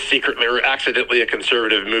 it's secretly or accidentally a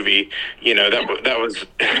conservative movie. That was.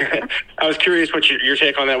 I was curious what your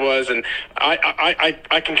take on that was, and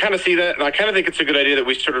I can kind of see that, and I kind of think it's a good idea that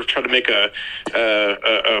we sort of try to make a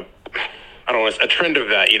trend of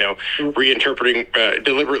that.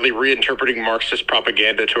 Deliberately reinterpreting Marxist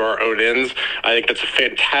propaganda to our own ends. I think that's a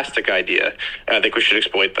fantastic idea. I think we should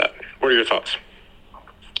exploit that. What are your thoughts?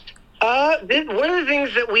 One of the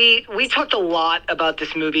things that we talked a lot about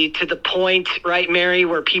this movie to the point, right, Mary,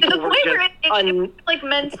 where people were just like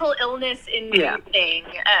mental illness inducing.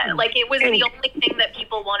 Like it was the only thing that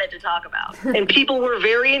people wanted to talk about. And people were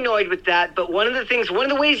very annoyed with that. But one of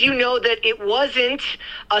the ways you know that it wasn't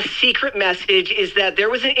a secret message is that there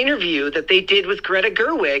was an interview that they did with Greta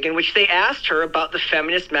Gerwig in which they asked her about the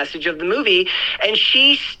feminist message of the movie, and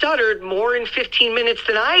she stuttered more in 15 minutes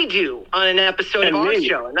than I do on an episode of our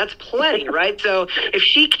show, and that's plenty, right? So if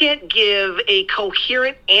she can't give a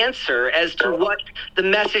coherent answer as to what the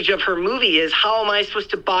message of her movie is, how am I supposed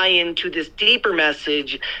to buy into this deeper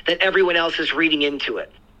message that everyone else is reading into it?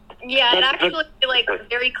 Yeah, it actually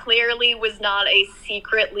very clearly was not a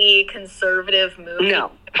secretly conservative movie.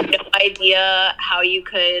 No. No idea how you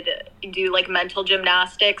could do like mental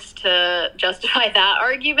gymnastics to justify that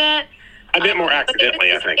argument. A bit more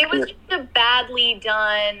accidentally, I think. It was just a badly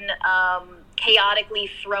done, chaotically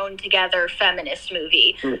thrown together feminist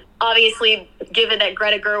movie. Obviously, given that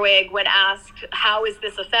Greta Gerwig, when asked, how is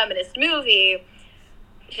this a feminist movie,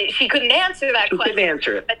 she couldn't answer that question. Couldn't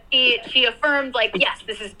answer it. But she affirmed, like, yes,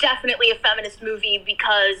 this is definitely a feminist movie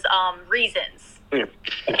because reasons. Yeah,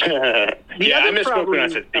 I misspoke when I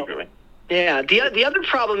said secretly. Yeah, the other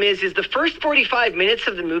problem is the first 45 minutes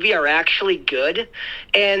of the movie are actually good,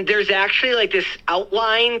 and there's actually like this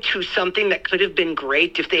outline to something that could have been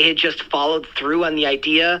great if they had just followed through on the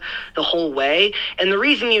idea the whole way. And the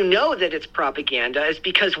reason you know that it's propaganda is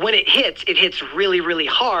because when it hits really, really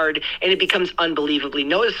hard, and it becomes unbelievably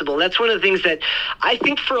noticeable. That's one of the things that I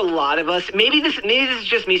think for a lot of us, maybe this is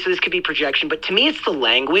just me, so this could be projection, but to me it's the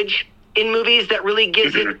language in movies that really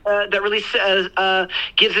gives it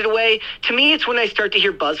gives it away. To me, it's when I start to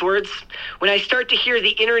hear buzzwords, when I start to hear the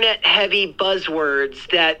internet-heavy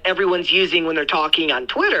buzzwords that everyone's using when they're talking on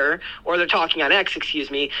Twitter or they're talking on X.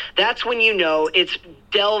 That's when you know it's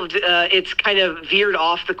it's kind of veered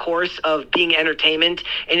off the course of being entertainment,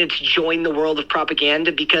 and it's joined the world of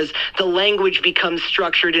propaganda because the language becomes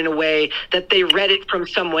structured in a way that they read it from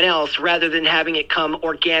someone else rather than having it come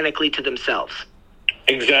organically to themselves.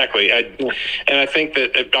 Exactly. And I think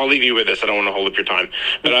that I'll leave you with this. I don't want to hold up your time.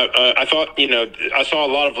 But I thought, I saw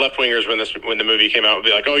a lot of left-wingers when the movie came out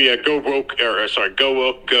be like, oh, yeah, go woke, go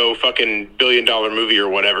woke, go fucking $1 billion movie or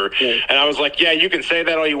whatever. Yeah. And I was like, yeah, you can say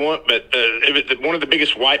that all you want, but one of the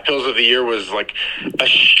biggest white pills of the year was like a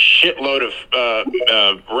shitload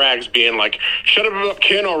of rags being like, shut up about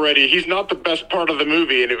Ken already. He's not the best part of the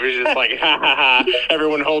movie. And it was just like, ha, ha, ha.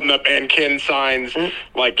 Everyone holding up and Ken signs,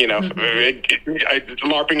 like,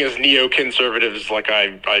 LARPing as neo-conservatives like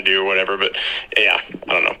I do or whatever, but yeah,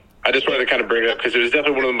 I don't know. I just wanted to kind of bring it up because it was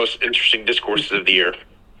definitely one of the most interesting discourses of the year.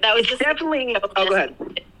 That was just definitely... Oh, go ahead.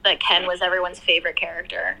 That Ken was everyone's favorite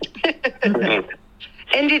character.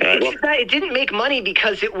 And it didn't make money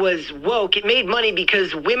because it was woke. It made money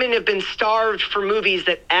because women have been starved for movies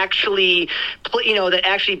that actually,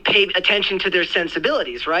 pay attention to their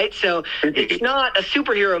sensibilities, right? So it's not a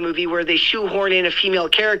superhero movie where they shoehorn in a female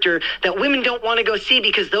character that women don't want to go see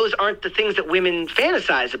because those aren't the things that women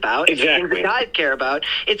fantasize about. Exactly. It's the things that guys care about.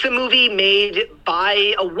 It's a movie made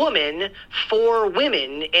by a woman for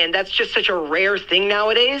women, and that's just such a rare thing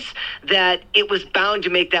nowadays that it was bound to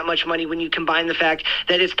make that much money when you combine the fact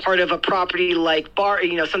that it's part of a property like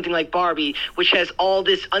something like Barbie, which has all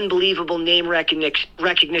this unbelievable name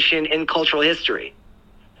recognition and cultural history.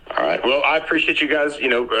 All right. Well, I appreciate you guys,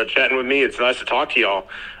 chatting with me. It's nice to talk to y'all.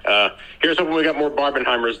 Here's hoping we got more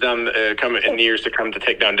Barbenheimers coming in the years to come to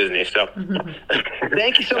take down Disney. So,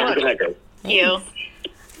 thank you so much. Thank you.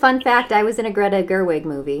 Fun fact: I was in a Greta Gerwig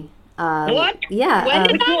movie. What? Yeah. When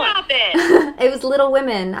did that happen? It was Little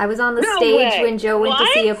Women. I was on the stage when Joe went to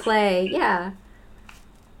see a play. Yeah.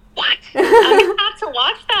 What? I'm going to have to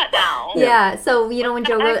watch that now. Yeah, so when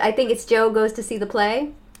Joe goes, I think it's Joe goes to see the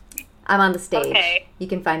play. I'm on the stage. Okay. You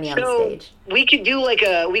can find me on the stage. We could do like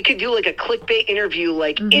a clickbait interview,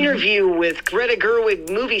 interview with Greta Gerwig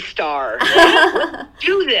movie star. Let's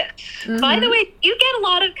do this. Mm-hmm. By the way, you get a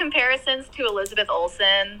lot of comparisons to Elizabeth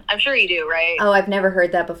Olsen. I'm sure you do, right? Oh, I've never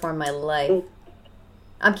heard that before in my life.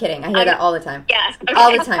 I'm kidding. I hear that all the time. Yes. Okay.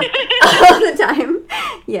 All the time. All the time.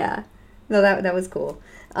 Yeah. No, that was cool.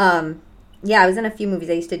 Yeah, I was in a few movies.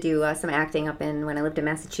 I used to do some acting when I lived in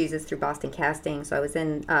Massachusetts through Boston Casting. So I was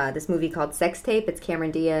in this movie called Sex Tape. It's Cameron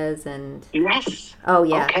Diaz and... Yes. Oh,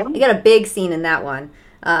 yeah. Okay. You got a big scene in that one.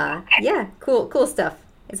 Yeah, cool stuff.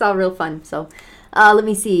 It's all real fun. So let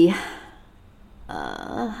me see.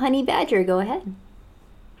 Honey Badger, go ahead.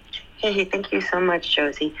 Hey, thank you so much,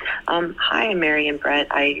 Josie. Hi, Mary and Brett.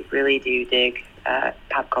 I really do dig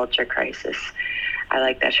Pop Culture Crisis. I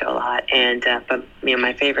like that show a lot, and but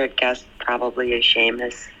my favorite guest probably is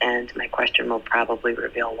Seamus, and my question will probably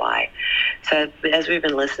reveal why. So, as we've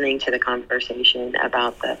been listening to the conversation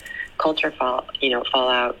about the culture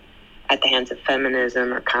fallout at the hands of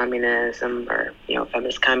feminism or communism or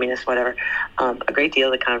feminist, communist, whatever, a great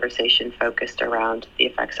deal of the conversation focused around the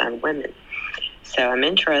effects on women. So, I'm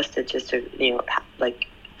interested just to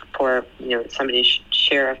for somebody to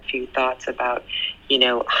share a few thoughts about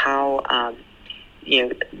how.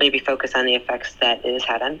 Maybe focus on the effects that it has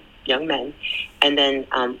had on young men. And then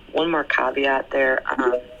one more caveat there,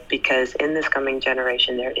 because in this coming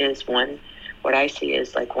generation, there is what I see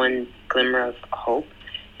is like one glimmer of hope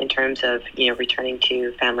in terms of, returning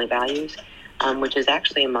to family values, which is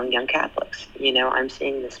actually among young Catholics. I'm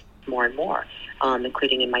seeing this more and more,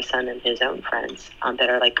 including in my son and his own friends that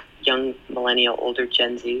are like young millennial, older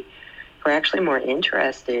Gen Z, who are actually more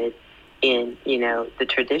interested in, the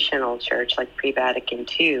traditional church, like pre-Vatican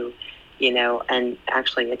II, and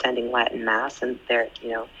actually attending Latin Mass, and they're,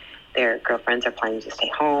 their girlfriends are planning to stay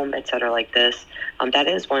home, etc. like this. That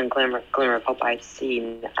is one glimmer of hope I've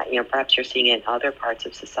seen. Perhaps you're seeing it in other parts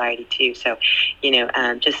of society too. So,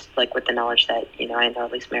 just like with the knowledge that, I know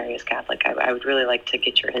at least Mary is Catholic, I would really like to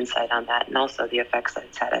get your insight on that, and also the effects that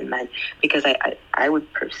it's had on men, because I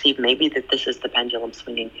would perceive maybe that this is the pendulum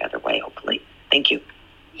swinging the other way, hopefully. Thank you.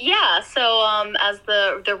 Yeah, so as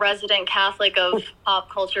the resident Catholic of Pop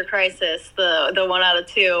Culture Crisis, the 1 out of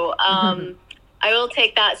 2, I will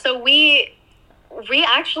take that. So we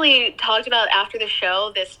actually talked about after the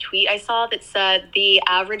show this tweet I saw that said the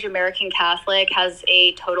average American Catholic has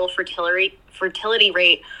a total fertility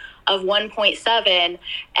rate of 1.7,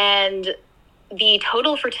 and the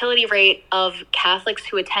total fertility rate of Catholics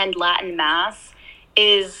who attend Latin Mass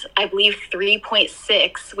is, I believe,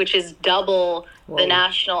 3.6, which is double the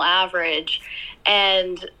national average.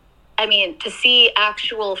 And I mean, to see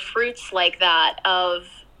actual fruits like that of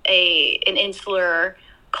an insular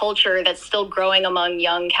culture that's still growing among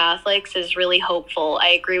young Catholics is really hopeful. I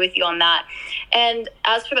agree with you on that. And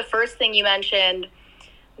as for the first thing you mentioned,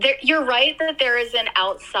 you're right that there is an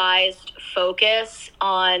outsized focus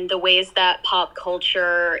on the ways that pop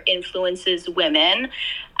culture influences women.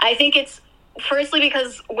 I think it's firstly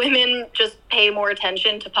because women just pay more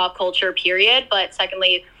attention to pop culture, period. But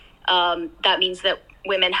secondly, that means that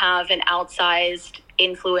women have an outsized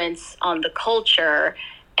influence on the culture.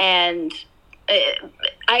 And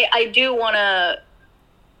I do want to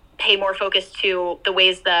pay more focus to the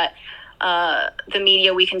ways that the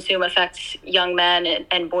media we consume affects young men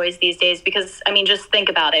and boys these days. Because, I mean, just think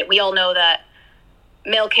about it. We all know that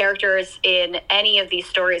male characters in any of these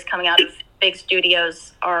stories coming out of big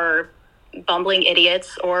studios are bumbling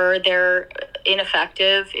idiots, or they're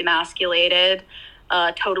ineffective, emasculated,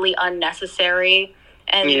 totally unnecessary.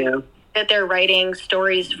 And that they're writing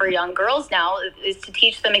stories for young girls now is to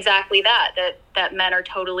teach them exactly that men are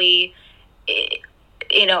totally,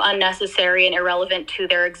 unnecessary and irrelevant to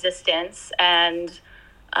their existence, and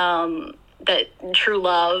that true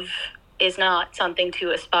love is not something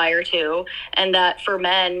to aspire to, and that for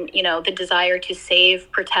men, the desire to save,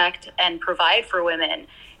 protect, and provide for women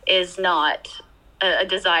is not a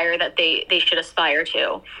desire that they should aspire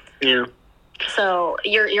to. Yeah. So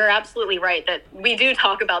you're absolutely right that we do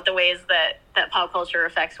talk about the ways that pop culture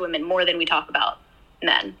affects women more than we talk about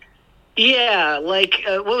men. Yeah, what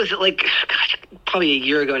was it, gosh, probably a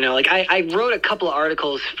year ago now. I wrote a couple of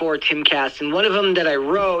articles for Timcast, and one of them that I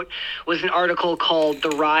wrote was an article called The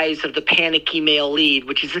Rise of the Panicky Male Lead,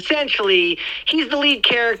 which is essentially, he's the lead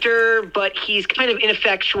character, but he's kind of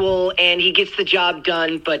ineffectual, and he gets the job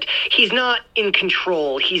done, but he's not in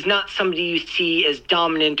control. He's not somebody you see as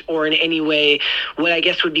dominant or in any way what I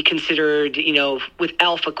guess would be considered, with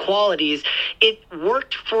alpha qualities. It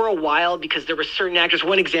worked for a while because there were certain actors.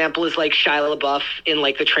 One example is like Shia LaBeouf in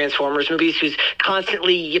the Transformers movies, who's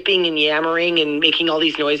constantly yipping and yammering and making all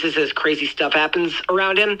these noises as crazy stuff happens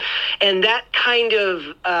around him. And that kind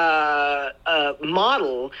of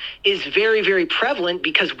model is very, very prevalent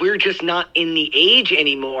because we're just not in the age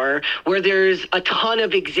anymore where there's a ton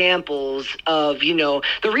of examples of,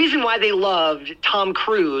 the reason why they loved Tom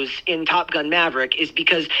Cruise in Top Gun Maverick is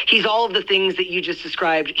because he's all of the things that you just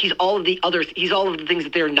described. He's all of the things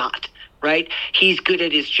that they're not. Right? He's good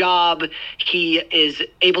at his job. He is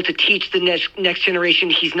able to teach the next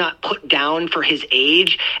generation. He's not put down for his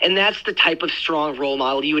age. And that's the type of strong role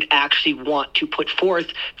model you would actually want to put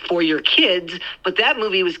forth for your kids. But that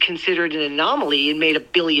movie was considered an anomaly and made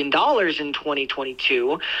 $1 billion in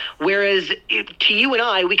 2022. Whereas to you and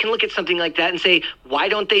I, we can look at something like that and say, why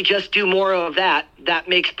don't they just do more of that? That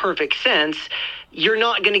makes perfect sense. You're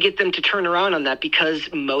not going to get them to turn around on that because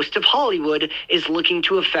most of Hollywood is looking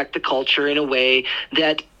to affect the culture in a way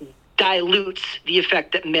that dilutes the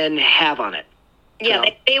effect that men have on it. Yeah,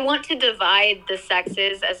 they want to divide the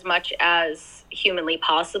sexes as much as humanly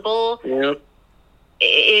possible. Yep.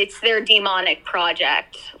 It's their demonic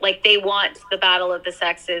project. They want the battle of the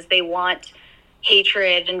sexes. They want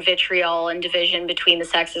hatred and vitriol and division between the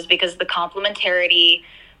sexes because the complementarity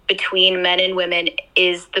between men and women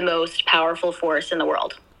is the most powerful force in the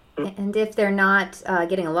world. And if they're not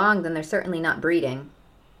getting along, then they're certainly not breeding.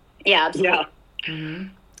 Yeah, absolutely. Yeah. Mm-hmm.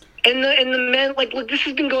 And the men, look, this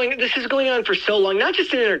is going on for so long, not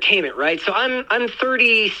just in entertainment, right? So I'm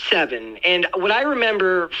 37, and what I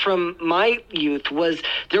remember from my youth was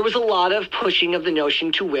there was a lot of pushing of the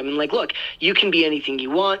notion to women, look, you can be anything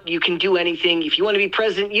you want, you can do anything. If you want to be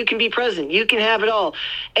president, you can be president, you can have it all.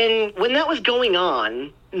 And when that was going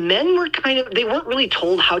on, men were they weren't really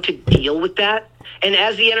told how to deal with that. And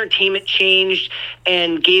as the entertainment changed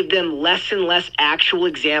and gave them less and less actual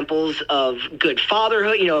examples of good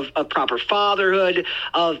fatherhood, of proper fatherhood,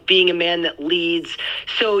 of being a man that leads.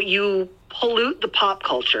 So you pollute the pop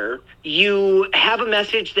culture. You have a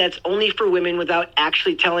message that's only for women without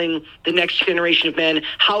actually telling the next generation of men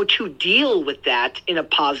how to deal with that in a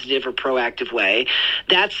positive or proactive way.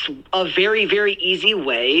 That's a very, very easy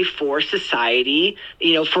way for society,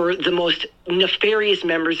 for the most nefarious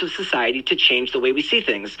members of society to change the way we see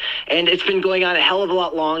things. And it's been going on a hell of a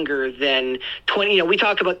lot longer than we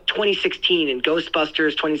talk about 2016 and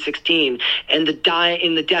Ghostbusters 2016 and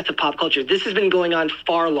the death of pop culture. This has been going on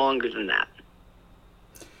far longer than that.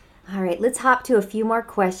 All right, let's hop to a few more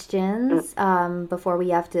questions before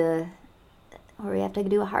we have to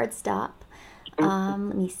do a hard stop. Let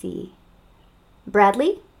me see.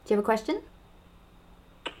 Bradley, do you have a question?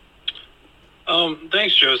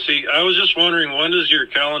 Thanks, Josie. I was just wondering, when does your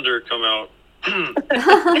calendar come out?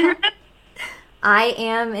 I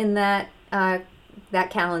am in that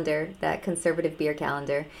calendar, that conservative beer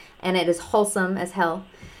calendar, and it is wholesome as hell.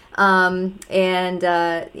 You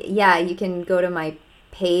can go to my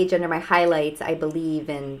page under my highlights, I believe,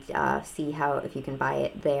 and see if you can buy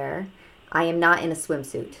it there. I am not in a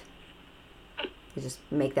swimsuit. Just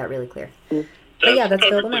make that really clear. But yeah, that's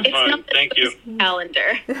fine. It's not Thank you.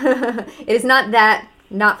 Calendar. It is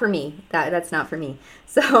not for me. That's not for me.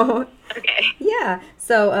 So Okay. yeah.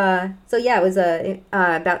 So it was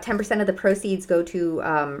about 10% of the proceeds go to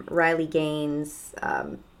Riley Gaines'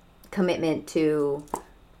 commitment to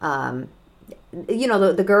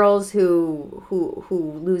the girls who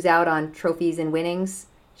lose out on trophies and winnings.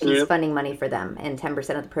 She's funding money for them, and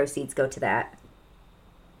 10% of the proceeds go to that.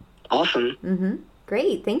 Awesome. Mm-hmm.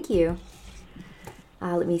 Great. Thank you.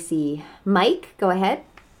 Let me see. Mike, go ahead.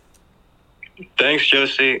 Thanks,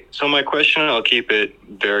 Josie. So my question, I'll keep it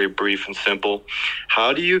very brief and simple.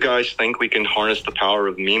 How do you guys think we can harness the power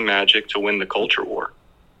of meme magic to win the culture war?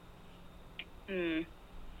 Well,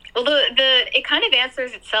 it kind of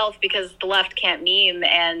answers itself because the left can't meme,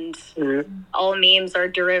 and all memes are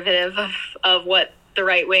derivative of what the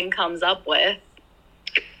right wing comes up with.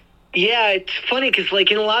 Yeah, it's funny because,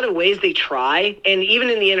 in a lot of ways they try, and even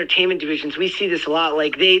in the entertainment divisions, we see this a lot.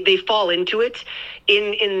 They fall into it.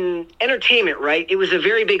 In entertainment, right? It was a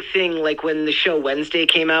very big thing, when the show Wednesday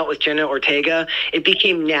came out with Jenna Ortega. It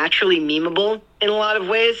became naturally memeable in a lot of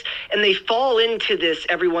ways, and they fall into this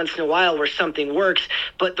every once in a while where something works,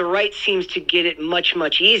 but the right seems to get it much,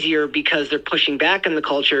 much easier because they're pushing back on the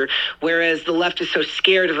culture, whereas the left is so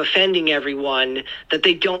scared of offending everyone that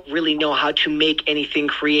they don't really know how to make anything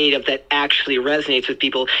creative that actually resonates with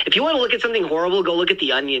people. If you want to look at something horrible, go look at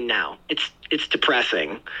The Onion now. It's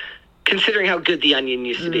depressing, considering how good The Onion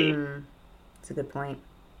used to be. That's a good point.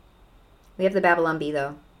 We have the Babylon Bee,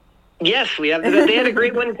 though. Yes, we have. They had a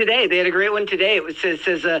great one today. It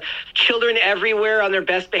says children everywhere on their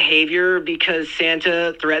best behavior because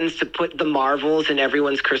Santa threatens to put the Marvels in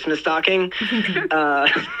everyone's Christmas stocking.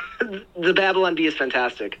 The Babylon Bee is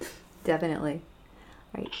fantastic. Definitely.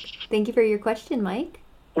 All right. Thank you for your question, Mike.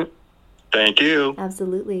 Thank you.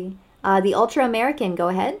 Absolutely. The Ultra American, go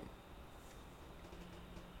ahead.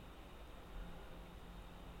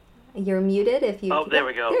 You're muted if you... Oh, there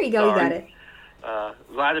we go. There you go, Sorry. You got it.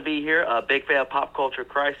 Glad to be here. Big fan of Pop Culture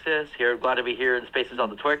Crisis. Glad to be here in Spaces on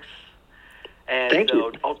the Twix. And Thank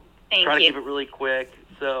you. I'll try to keep it really quick.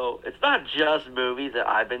 So it's not just movies that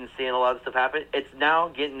I've been seeing a lot of stuff happen. It's now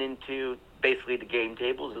getting into basically the game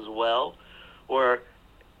tables as well.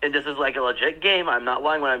 And this is a legit game. I'm not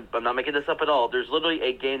lying when I'm not making this up at all. There's literally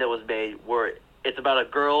a game that was made where it's about a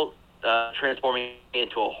girl transforming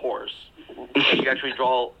into a horse. And you actually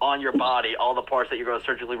draw on your body all the parts that you're going to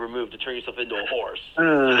surgically remove to turn yourself into a horse.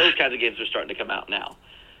 So those kinds of games are starting to come out now.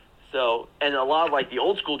 So, and a lot of the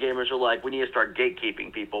old school gamers are we need to start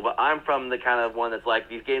gatekeeping people. But I'm from the kind of one that's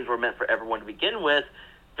these games were meant for everyone to begin with.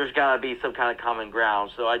 There's got to be some kind of common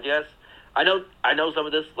ground. So I guess I know some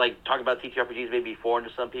of this, talking about TTRPGs may be foreign to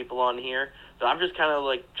some people on here. But I'm just kind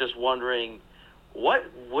of just wondering, what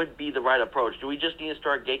would be the right approach? Do we just need to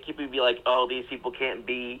start gatekeeping and be oh, these people can't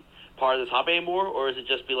be part of this hobby anymore? Or is it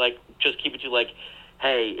just be just keep it to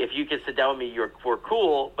hey, if you can sit down with me, we're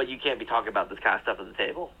cool, but you can't be talking about this kind of stuff at the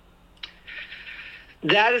table?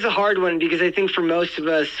 That is a hard one because I think for most of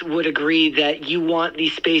us would agree that you want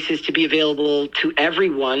these spaces to be available to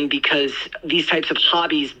everyone because these types of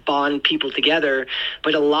hobbies bond people together.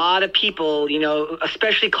 But a lot of people,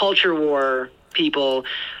 especially culture war people,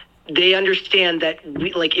 they understand that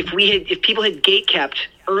if people had gate kept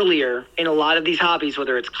earlier in a lot of these hobbies,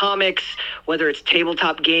 whether it's comics, whether it's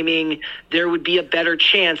tabletop gaming, there would be a better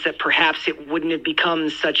chance that perhaps it wouldn't have become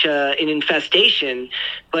such an infestation.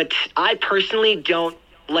 But I personally don't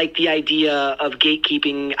like the idea of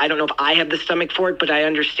gatekeeping. I don't know if I have the stomach for it, but I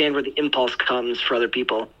understand where the impulse comes for other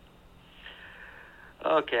people.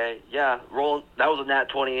 Okay, yeah, that was a nat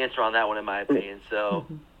 20 answer on that one, in my opinion. So,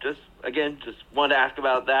 just wanted to ask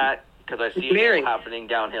about that because I see it happening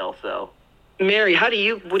downhill. So, Mary, what do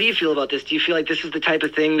you feel about this? Do you feel like this is the type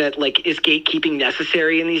of thing that is gatekeeping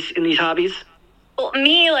necessary in these hobbies? Well,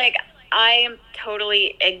 me, I am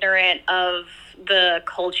totally ignorant of the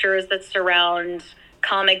cultures that surround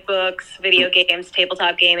comic books, video games,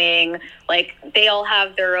 tabletop gaming. They all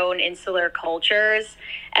have their own insular cultures,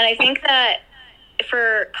 and I think that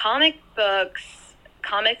for comic books,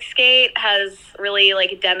 Comicsgate has really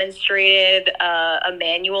demonstrated a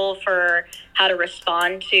manual for how to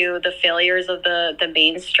respond to the failures of the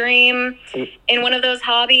mainstream in one of those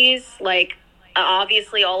hobbies.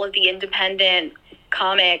 Obviously all of the independent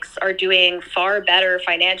comics are doing far better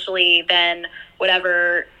financially than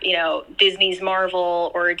whatever, Disney's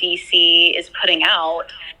Marvel or DC is putting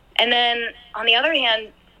out. And then on the other hand,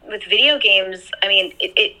 with video games, I mean,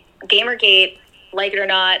 Gamergate, like it or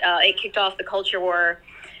not, it kicked off the culture war,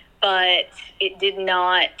 but it did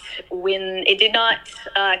not win. It did not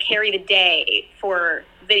carry the day for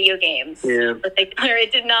video games. Yeah. They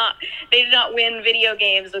did not win video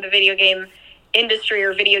games or the video game industry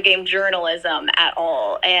or video game journalism at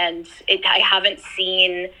all. And I haven't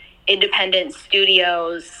seen independent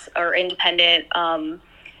studios or independent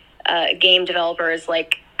game developers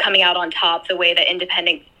coming out on top the way that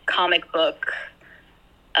independent comic book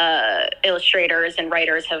illustrators and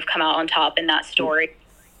writers have come out on top in that story.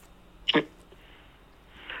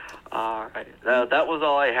 All right. That was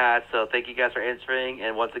all I had, so thank you guys for answering,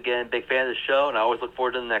 and once again, big fan of the show, and I always look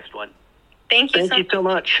forward to the next one. Thank you so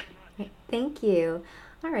much. Thank you.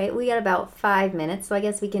 All right, we got about 5 minutes, so I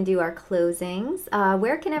guess we can do our closings.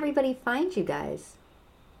 Where can everybody find you guys?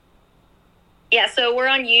 Yeah, so we're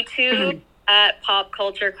on YouTube at Pop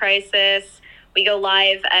Culture Crisis. We go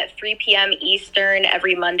live at 3 p.m. Eastern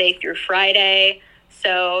every Monday through Friday.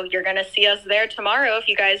 So you're going to see us there tomorrow if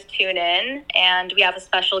you guys tune in. And we have a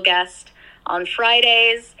special guest on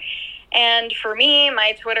Fridays. And for me,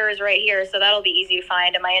 my Twitter is right here, so that'll be easy to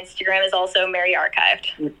find. And my Instagram is also Mary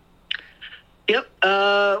Archived. Yep.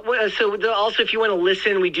 Also, if you want to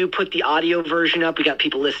listen, we do put the audio version up. We got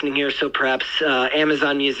people listening here, so perhaps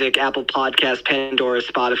Amazon Music, Apple Podcasts, Pandora,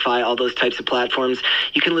 Spotify, all those types of platforms.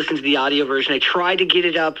 You can listen to the audio version. I try to get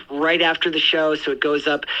it up right after the show, so it goes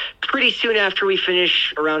up pretty soon after we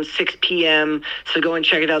finish, around 6 p.m. So go and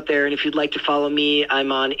check it out there. And if you'd like to follow me,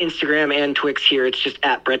 I'm on Instagram and Twix here. It's just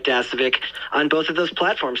at Brett Dasovic on both of those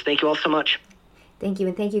platforms. Thank you all so much. Thank you,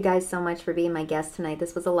 and thank you guys so much for being my guest tonight.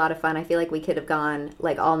 This was a lot of fun. I feel like we could have gone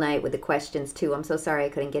all night with the questions too. I'm so sorry I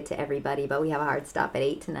couldn't get to everybody, but we have a hard stop at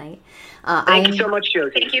 8 tonight. Thank you so much,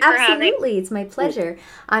 Josie. Thank you for having me. Absolutely, it's my pleasure.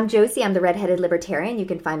 I'm Josie. I'm the Redheaded Libertarian. You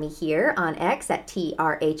can find me here on X at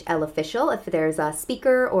TRHL Official. If there's a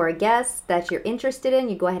speaker or a guest that you're interested in,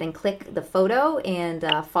 you go ahead and click the photo and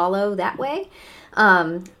follow that way.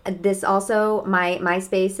 This also, my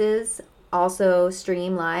spaces also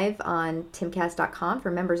stream live on timcast.com for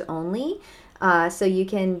members only. So you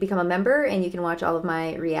can become a member and you can watch all of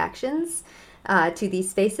my reactions to these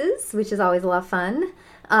spaces, which is always a lot of fun.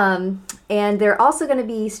 And they're also going to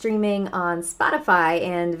be streaming on Spotify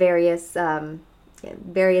and various audio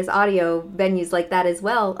venues like that as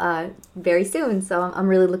well very soon. So I'm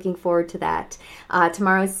really looking forward to that.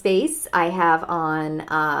 Tomorrow's space I have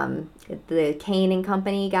on the Kane and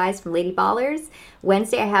Company guys from Lady Ballers.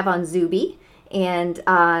 Wednesday I have on Zuby. And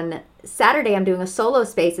on Saturday I'm doing a solo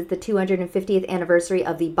space. It's the 250th anniversary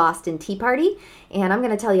of the Boston Tea Party. And I'm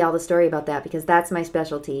going to tell you all the story about that because that's my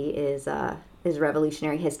specialty is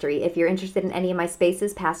revolutionary history. If you're interested in any of my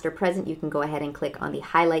spaces, past or present, you can go ahead and click on the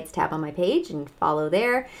highlights tab on my page and follow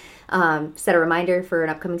there. Set a reminder for an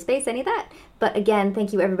upcoming space, any of that. But again,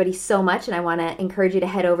 thank you everybody so much, and I want to encourage you to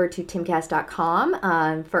head over to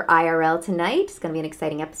timcast.com for IRL tonight. It's going to be an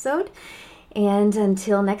exciting episode. And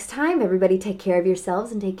until next time, everybody take care of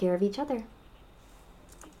yourselves and take care of each other.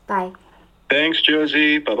 Bye. Thanks,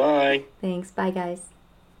 Josie. Bye-bye. Thanks. Bye, guys.